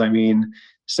things. I mean,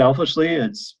 selfishly,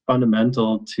 it's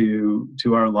fundamental to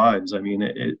our lives. I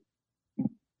mean,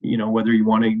 whether you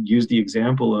want to use the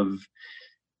example of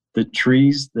the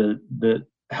trees that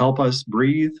help us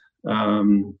breathe,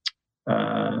 or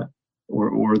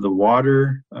the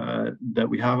water that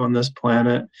we have on this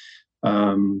planet,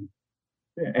 and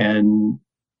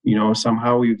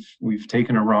somehow we've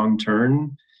taken a wrong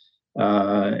turn,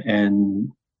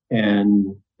 and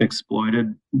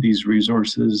exploited these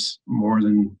resources more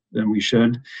than we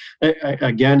should.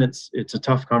 Again, it's a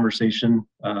tough conversation,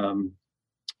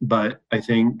 but I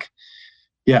think,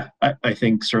 I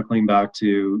think circling back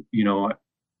to,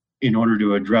 in order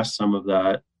to address some of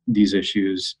these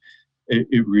issues,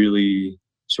 it really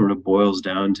sort of boils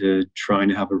down to trying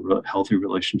to have a healthy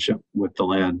relationship with the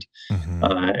land.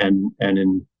 And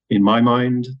in my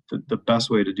mind, the best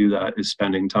way to do that is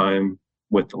spending time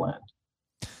with the land.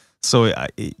 So,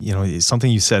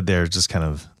 something you said there just kind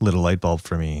of lit a light bulb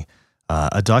for me.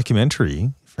 A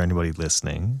documentary, for anybody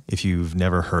listening, if you've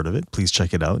never heard of it, please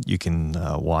check it out. You can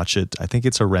watch it. I think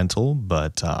it's a rental,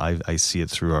 but I see it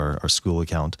through our school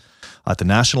account at the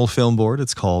National Film Board.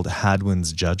 It's called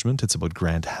Hadwin's Judgment. It's about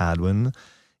Grant Hadwin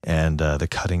and the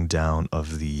cutting down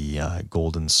of the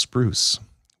golden spruce,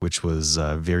 which was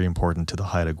very important to the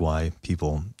Haida Gwaii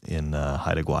people in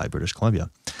Haida Gwaii, British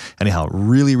Columbia. Anyhow,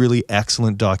 really, really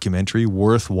excellent documentary,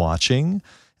 worth watching.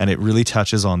 And it really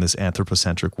touches on this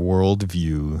anthropocentric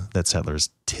worldview that settlers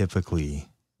typically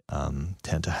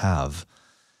tend to have.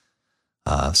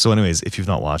 So anyways, if you've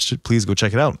not watched it, please go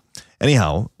check it out.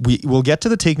 Anyhow, we'll get to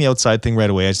the Take Me Outside thing right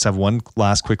away. I just have one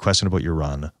last quick question about your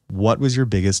run. What was your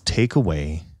biggest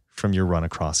takeaway from your run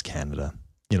across Canada?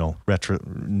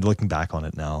 Looking back on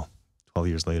it now, 12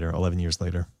 years later, 11 years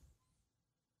later.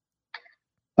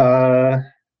 I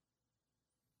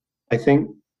think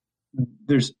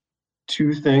there's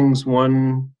two things.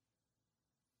 One,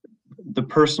 the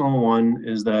personal one,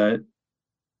 is that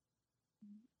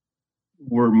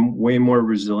we're way more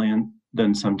resilient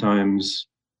than sometimes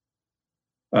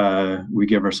we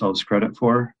give ourselves credit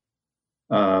for.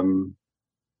 I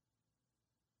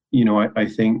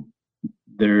think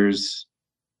there's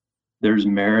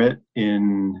merit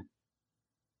in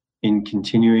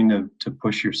continuing to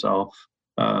push yourself,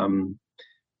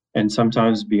 and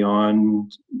sometimes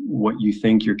beyond what you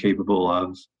think you're capable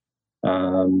of.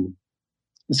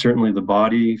 Certainly the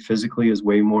body physically is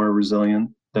way more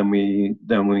resilient than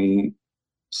we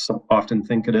so often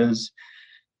think it is.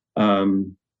 But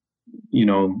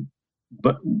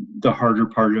the harder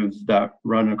part of that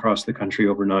run across the country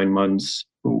over 9 months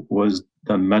was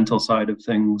the mental side of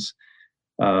things.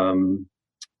 And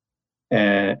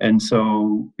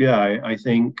so, I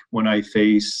think when I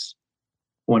face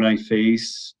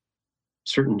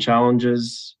certain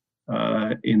challenges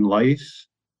in life,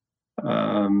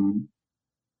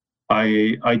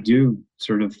 I do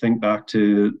sort of think back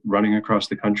to running across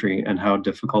the country and how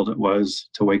difficult it was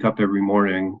to wake up every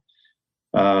morning,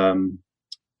 and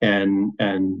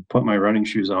put my running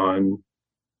shoes on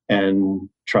and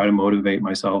try to motivate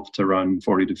myself to run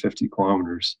 40 to 50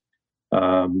 kilometers.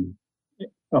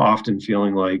 Often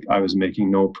feeling like I was making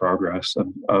no progress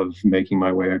of making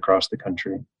my way across the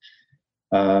country.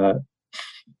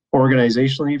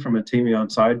 Organizationally, from a Take Me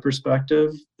Outside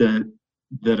perspective, that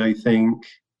I think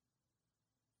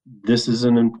this is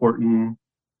an important,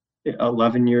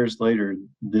 11 years later,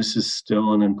 this is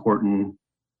still an important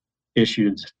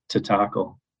issue to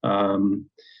tackle. I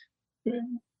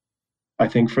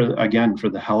think for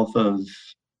the health of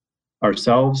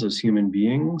ourselves as human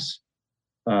beings,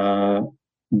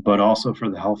 but also for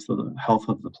the health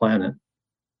of the planet.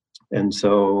 And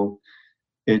so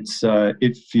it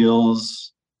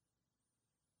feels,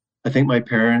 I think my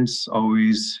parents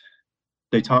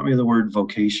they taught me the word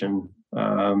vocation.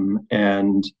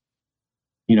 And,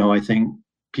 I think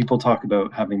people talk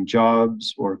about having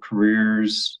jobs or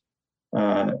careers.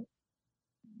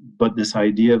 but this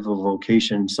idea of a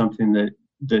vocation, something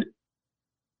that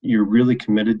you're really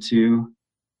committed to,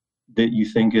 that you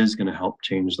think is going to help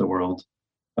change the world.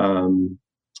 And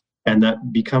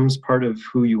that becomes part of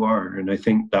who you are. And I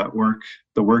think that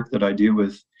the work that I do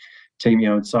with Take Me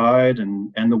Outside,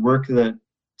 and the work that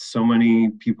so many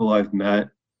people I've met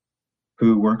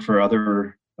who work for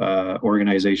other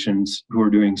organizations who are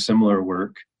doing similar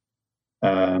work,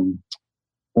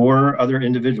 or other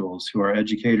individuals who are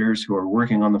educators who are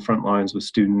working on the front lines with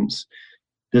students.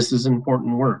 This is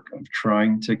important work of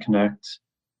trying to connect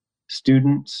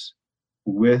students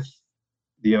with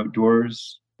the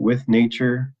outdoors, with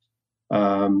nature,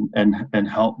 and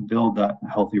help build that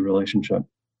healthy relationship.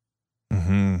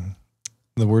 Mm-hmm.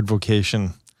 The word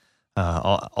vocation,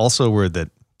 also a word that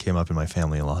came up in my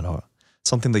family a lot.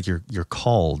 Something that you're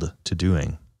called to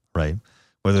doing, right?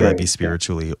 Whether that be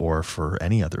spiritually or for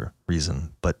any other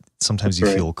reason. But sometimes you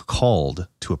feel called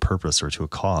to a purpose or to a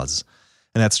cause.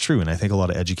 And that's true. And I think a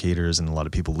lot of educators and a lot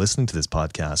of people listening to this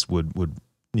podcast would,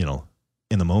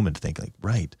 in the moment think like,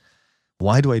 right,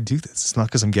 why do I do this? It's not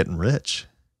because I'm getting rich.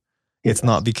 It's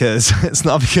not because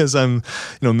I'm,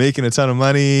 making a ton of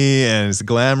money and it's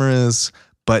glamorous,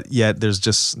 but yet there's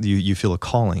just, you feel a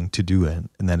calling to do it.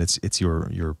 And then it's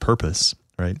your purpose,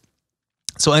 right?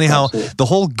 So anyhow, absolutely, the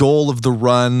whole goal of the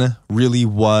run really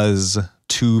was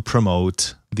to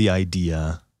promote the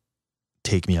idea,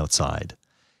 Take Me Outside.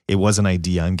 It was an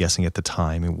idea, I'm guessing at the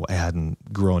time. It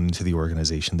hadn't grown into the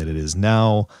organization that it is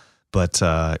now. But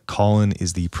Colin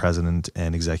is the president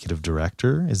and executive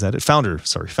director. Is that it?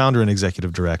 Founder and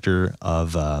executive director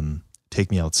of Take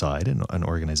Me Outside, an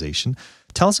organization.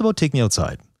 Tell us about Take Me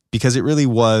Outside, because it really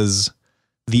was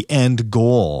the end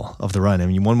goal of the run. I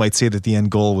mean, one might say that the end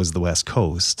goal was the West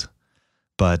Coast,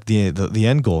 but the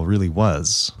end goal really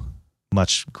was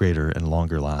much greater and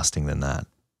longer lasting than that.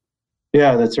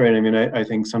 Yeah, that's right. I mean, I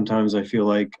think sometimes I feel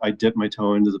like I dipped my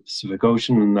toe into the Pacific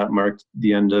Ocean, and that marked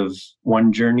the end of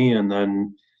one journey, and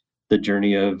then the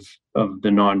journey of the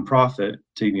nonprofit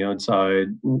Take Me Outside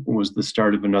was the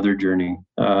start of another journey.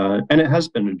 And it has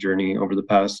been a journey over the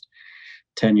past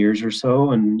 10 years or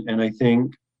so. And I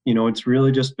think, it's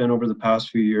really just been over the past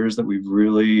few years that we've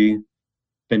really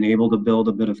been able to build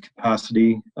a bit of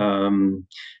capacity.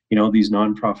 These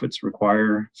nonprofits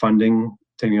require funding.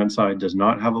 Take Me Outside does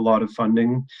not have a lot of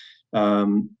funding,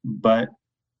 but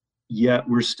yet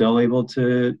we're still able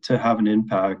to have an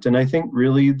impact. And I think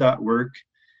really that work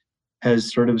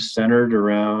has sort of centered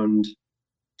around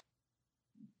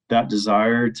that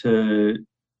desire to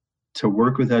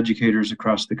work with educators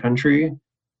across the country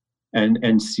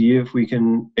and see if we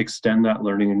can extend that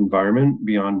learning environment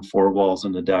beyond four walls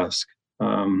and a desk.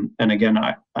 And again,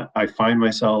 I find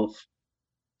myself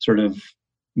sort of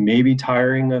maybe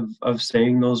tiring of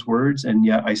saying those words, and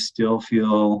yet I still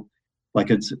feel like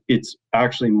it's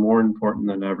actually more important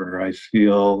than ever. I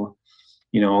feel,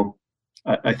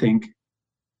 I think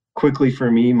quickly for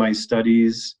me, my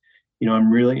studies, I'm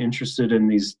really interested in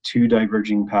these two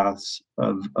diverging paths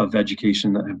of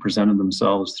education that have presented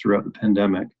themselves throughout the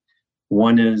pandemic.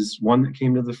 One that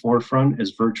came to the forefront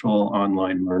is virtual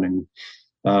online learning.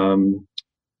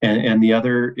 And the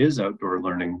other is outdoor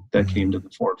learning that came to the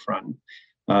forefront.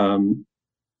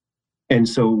 And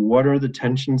so what are the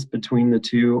tensions between the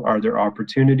two? Are there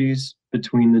opportunities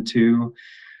between the two?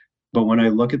 But when I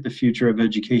look at the future of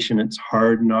education, it's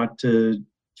hard not to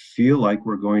feel like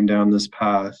we're going down this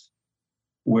path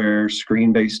where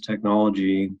screen-based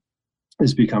technology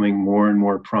is becoming more and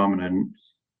more prominent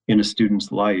in a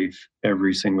student's life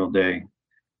every single day.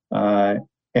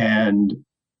 And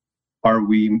are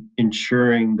we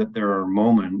ensuring that there are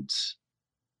moments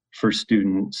for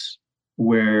students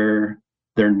where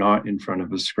they're not in front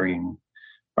of a screen?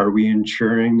 Are we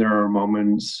ensuring there are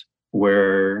moments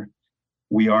where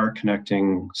we are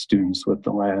connecting students with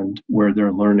the land, where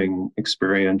they're learning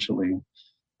experientially,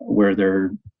 where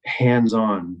they're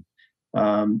hands-on?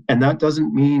 And that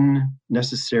doesn't mean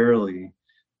necessarily,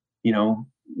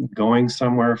 going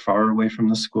somewhere far away from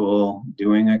the school,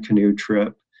 doing a canoe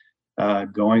trip,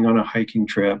 going on a hiking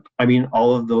trip. I mean,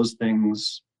 all of those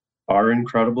things are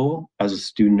incredible as a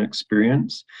student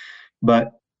experience,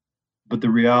 but the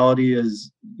reality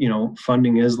is,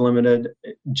 funding is limited.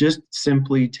 Just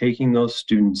simply taking those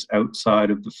students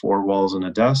outside of the four walls and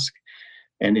a desk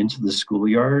and into the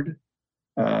schoolyard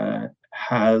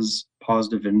has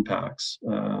positive impacts.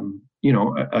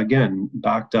 Again,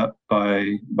 backed up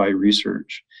by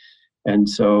research. And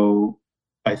so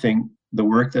I think the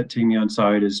work that Take Me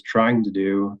Outside is trying to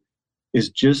do is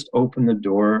just open the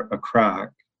door a crack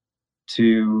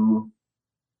to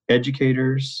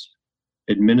educators,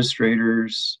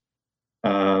 administrators,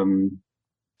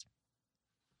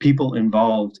 people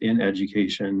involved in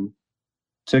education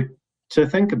to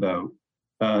think about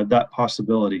that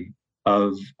possibility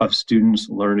of students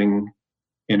learning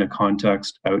in a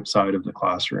context outside of the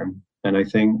classroom. And I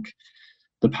think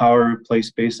the power of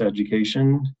place-based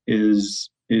education has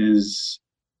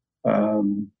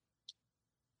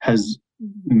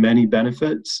many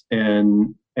benefits,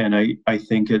 and I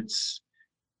think it's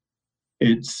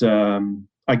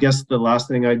I guess the last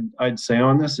thing I'd say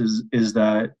on this is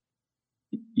that,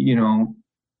 you know,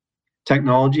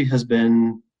 technology has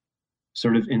been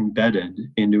sort of embedded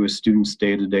into a student's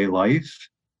day-to-day life.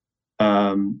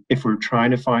 If we're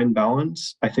trying to find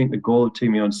balance, I think the goal of Take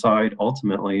Me Outside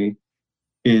ultimately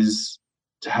is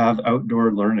to have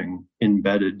outdoor learning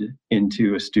embedded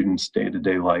into a student's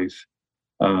day-to-day life.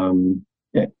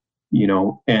 You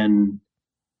know, and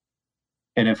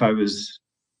if I was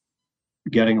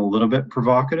getting a little bit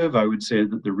provocative, I would say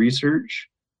that the research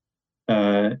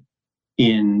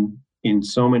in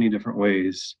so many different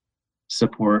ways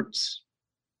supports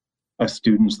a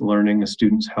student's learning, a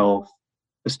student's health,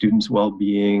 a student's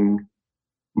well-being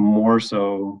more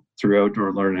so through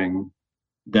outdoor learning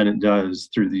than it does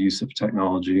through the use of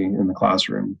technology in the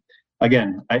classroom.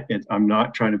 Again, I'm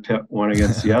not trying to pit one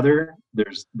against the other.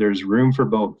 There's room for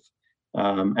both,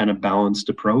 and a balanced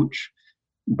approach.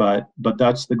 But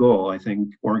that's the goal, I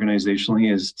think,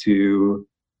 organizationally, is to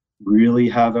really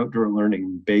have outdoor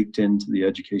learning baked into the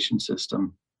education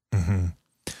system. Mm-hmm.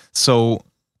 So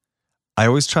I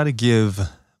always try to give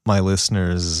my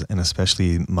listeners, and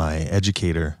especially my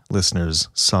educator listeners,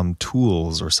 some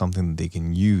tools or something that they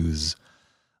can use.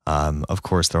 Of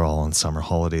course, they're all on summer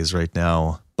holidays right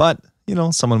now, but you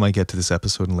know, someone might get to this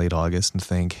episode in late August and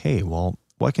think, hey, well,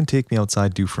 what can Take Me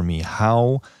Outside do for me?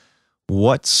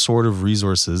 What sort of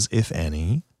resources, if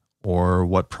any, or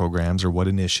what programs or what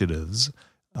initiatives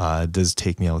does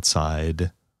Take Me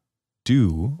Outside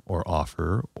do or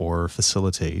offer or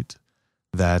facilitate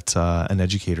that an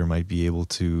educator might be able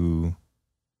to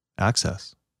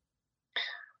access?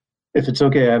 If it's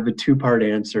okay, I have a two-part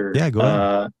answer. Yeah, go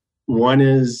ahead. One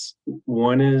is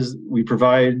we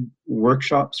provide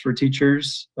workshops for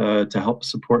teachers to help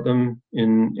support them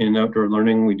in outdoor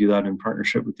learning. We do that in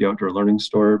partnership with the Outdoor Learning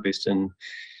Store based in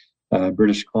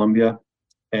British Columbia.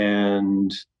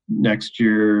 And next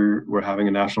year, we're having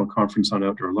a national conference on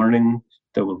outdoor learning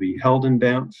that will be held in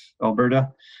Banff,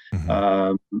 Alberta,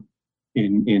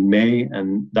 in May.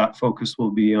 And that focus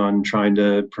will be on trying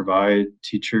to provide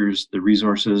teachers the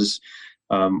resources.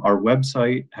 Our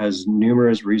website has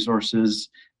numerous resources.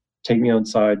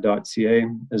 TakeMeOutside.ca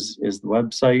is the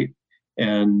website,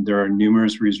 and there are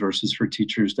numerous resources for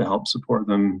teachers to help support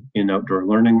them in outdoor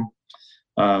learning.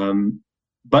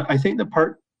 But I think the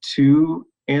part two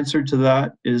answer to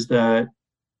that is that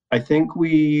I think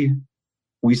we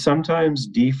sometimes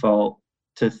default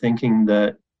to thinking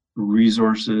that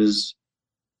resources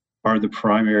are the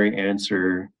primary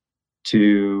answer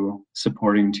to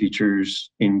supporting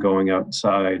teachers in going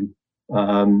outside.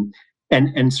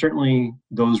 And certainly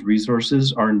those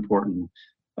resources are important.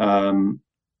 At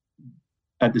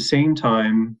the same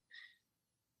time,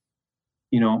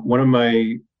 you know, one of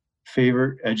my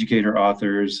favorite educator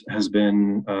authors has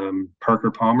been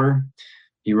Parker Palmer.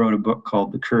 He wrote a book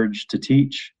called The Courage to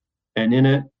Teach. And in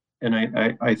it, and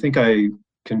I think I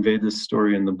conveyed this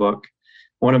story in the book,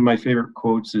 one of my favorite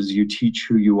quotes is, "You teach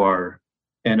who you are."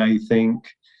 And I think,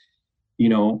 you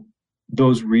know,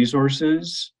 those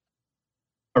resources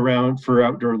around for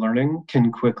outdoor learning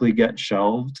can quickly get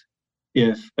shelved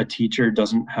if a teacher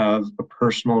doesn't have a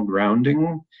personal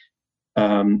grounding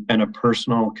and a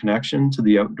personal connection to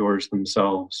the outdoors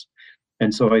themselves.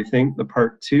 And so I think the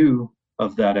part two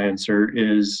of that answer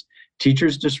is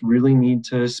teachers just really need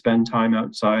to spend time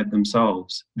outside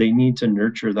themselves. They need to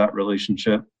nurture that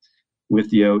relationship with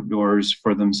the outdoors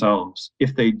for themselves.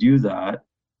 If they do that,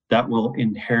 that will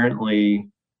inherently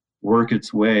work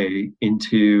its way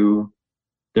into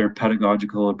their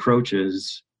pedagogical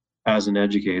approaches as an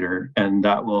educator, and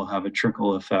that will have a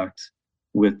trickle effect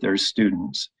with their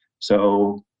students.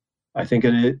 So I think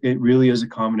it really is a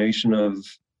combination of,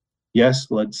 yes,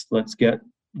 let's get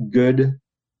good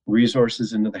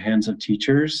resources into the hands of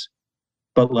teachers,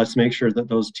 but let's make sure that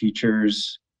those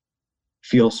teachers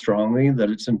feel strongly that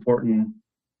it's important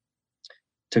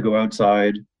to go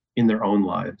outside in their own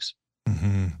lives.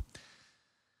 Mm-hmm.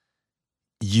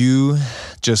 You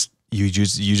just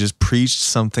preached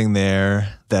something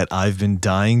there that I've been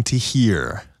dying to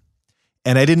hear.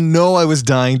 And I didn't know I was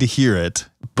dying to hear it,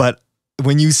 but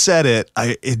when you said it,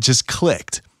 it just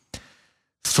clicked.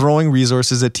 Throwing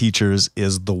resources at teachers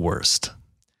is the worst.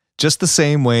 just the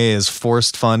same way as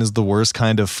forced fun is the worst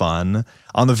kind of fun.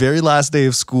 On the very last day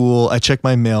of school, I checked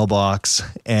my mailbox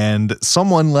and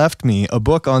someone left me a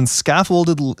book on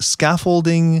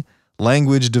scaffolding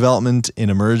language development in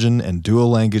immersion and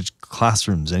dual language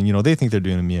classrooms. And, they think they're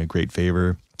doing me a great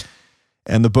favor.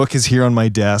 And the book is here on my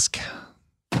desk.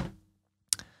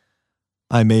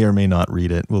 I may or may not read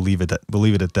it. We'll leave it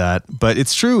at that. But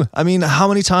it's true. I mean, how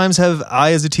many times have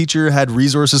I, as a teacher, had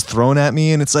resources thrown at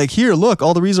me and it's like, here, look,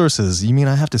 all the resources. You mean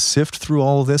I have to sift through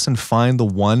all of this and find the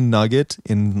one nugget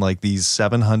in like these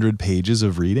 700 pages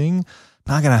of reading?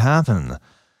 Not going to happen.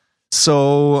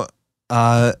 So,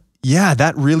 yeah,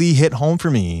 that really hit home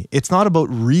for me. It's not about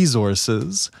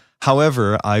resources.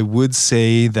 However, I would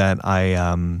say that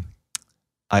I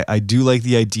do like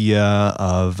the idea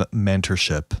of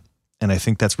mentorship. And I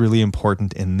think that's really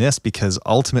important in this because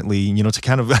ultimately, to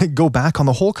kind of go back on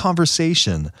the whole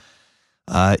conversation,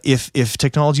 if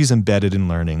technology is embedded in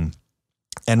learning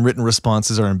and written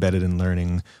responses are embedded in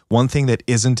learning, one thing that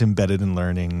isn't embedded in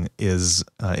learning is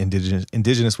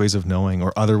indigenous ways of knowing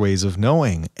or other ways of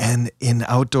knowing. And in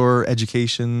outdoor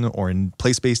education or in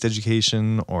place-based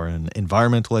education or in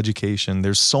environmental education,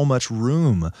 there's so much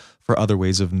room for other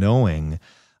ways of knowing.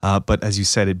 But as you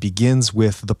said, it begins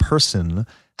with the person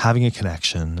having a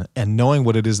connection and knowing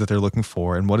what it is that they're looking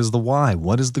for and what is the why,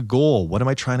 what is the goal, what am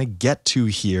I trying to get to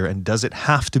here, and does it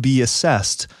have to be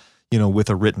assessed, with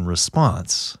a written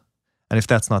response? And if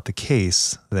that's not the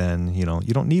case, then, you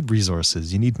don't need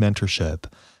resources, you need mentorship.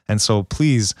 And so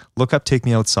please look up Take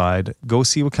Me Outside, go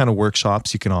see what kind of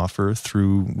workshops you can offer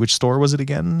through, which store was it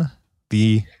again?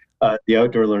 The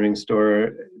Outdoor Learning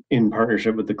Store in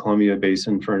partnership with the Columbia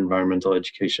Basin for Environmental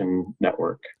Education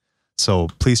Network. So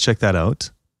please check that out.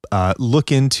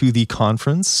 Look into the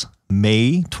conference,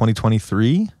 May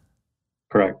 2023.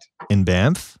 Correct. In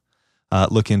Banff.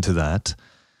 Look into that.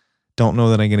 Don't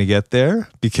know that I'm going to get there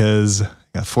because I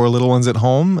got 4 little ones at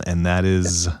home, and that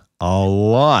is a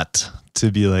lot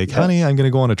to be like, honey, I'm going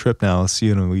to go on a trip now. See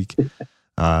you in a week.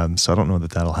 So I don't know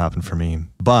that that'll happen for me.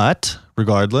 But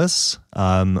regardless,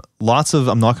 I'm not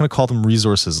going to call them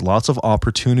resources, lots of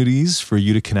opportunities for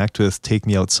you to connect with Take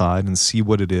Me Outside and see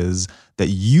what it is that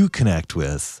you connect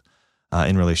with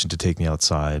in relation to Take Me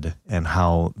Outside and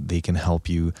how they can help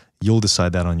you. You'll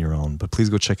decide that on your own. But please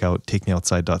go check out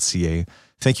takemeoutside.ca.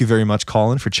 Thank you very much,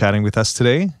 Colin, for chatting with us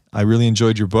today. I really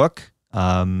enjoyed your book.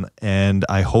 And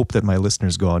I hope that my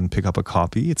listeners go out and pick up a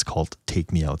copy. It's called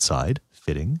Take Me Outside,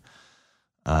 fitting.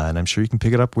 And I'm sure you can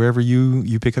pick it up wherever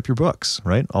you pick up your books,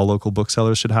 right? All local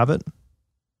booksellers should have it.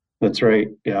 That's right.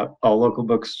 Yeah. All local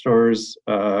bookstores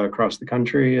across the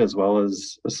country, as well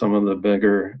as some of the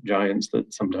bigger giants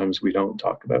that sometimes we don't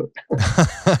talk about.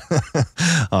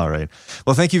 All right.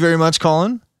 Well, thank you very much,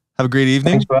 Colin. Have a great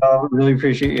evening. Thanks, Val. Really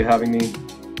appreciate you having me.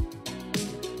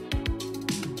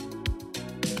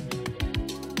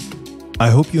 I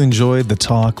hope you enjoyed the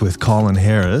talk with Colin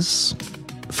Harris,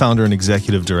 founder and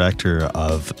executive director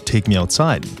of Take Me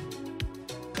Outside.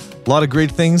 A lot of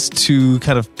great things to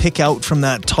kind of pick out from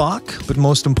that talk, but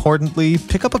most importantly,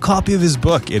 pick up a copy of his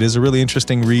book. It is a really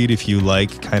interesting read if you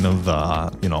like kind of,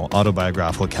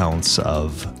 autobiographical accounts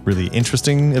of really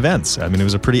interesting events. I mean, it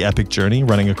was a pretty epic journey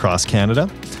running across Canada.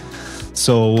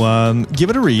 So give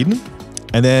it a read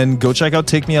and then go check out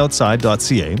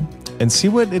takemeoutside.ca. and see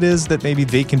what it is that maybe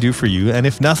they can do for you. And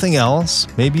if nothing else,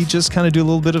 maybe just kind of do a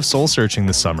little bit of soul searching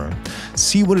this summer.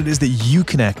 See what it is that you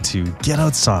connect to. Get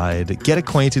outside, get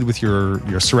acquainted with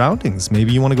your surroundings.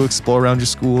 Maybe you want to go explore around your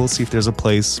school, see if there's a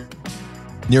place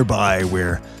nearby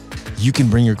where you can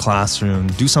bring your classroom,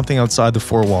 do something outside the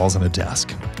 4 walls and a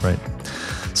desk, right?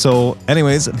 So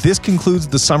anyways, this concludes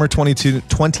the summer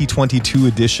 2022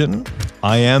 edition.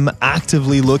 I am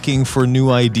actively looking for new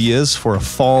ideas for a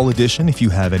fall edition. If you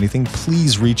have anything,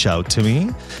 please reach out to me.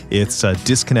 It's a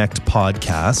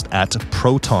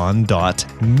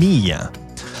disconnectpodcast@proton.me. I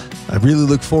really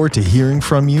look forward to hearing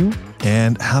from you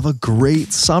and have a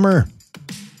great summer.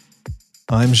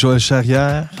 I'm Joël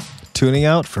Charrière, tuning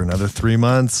out for another 3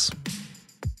 months.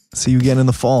 See you again in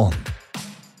the fall.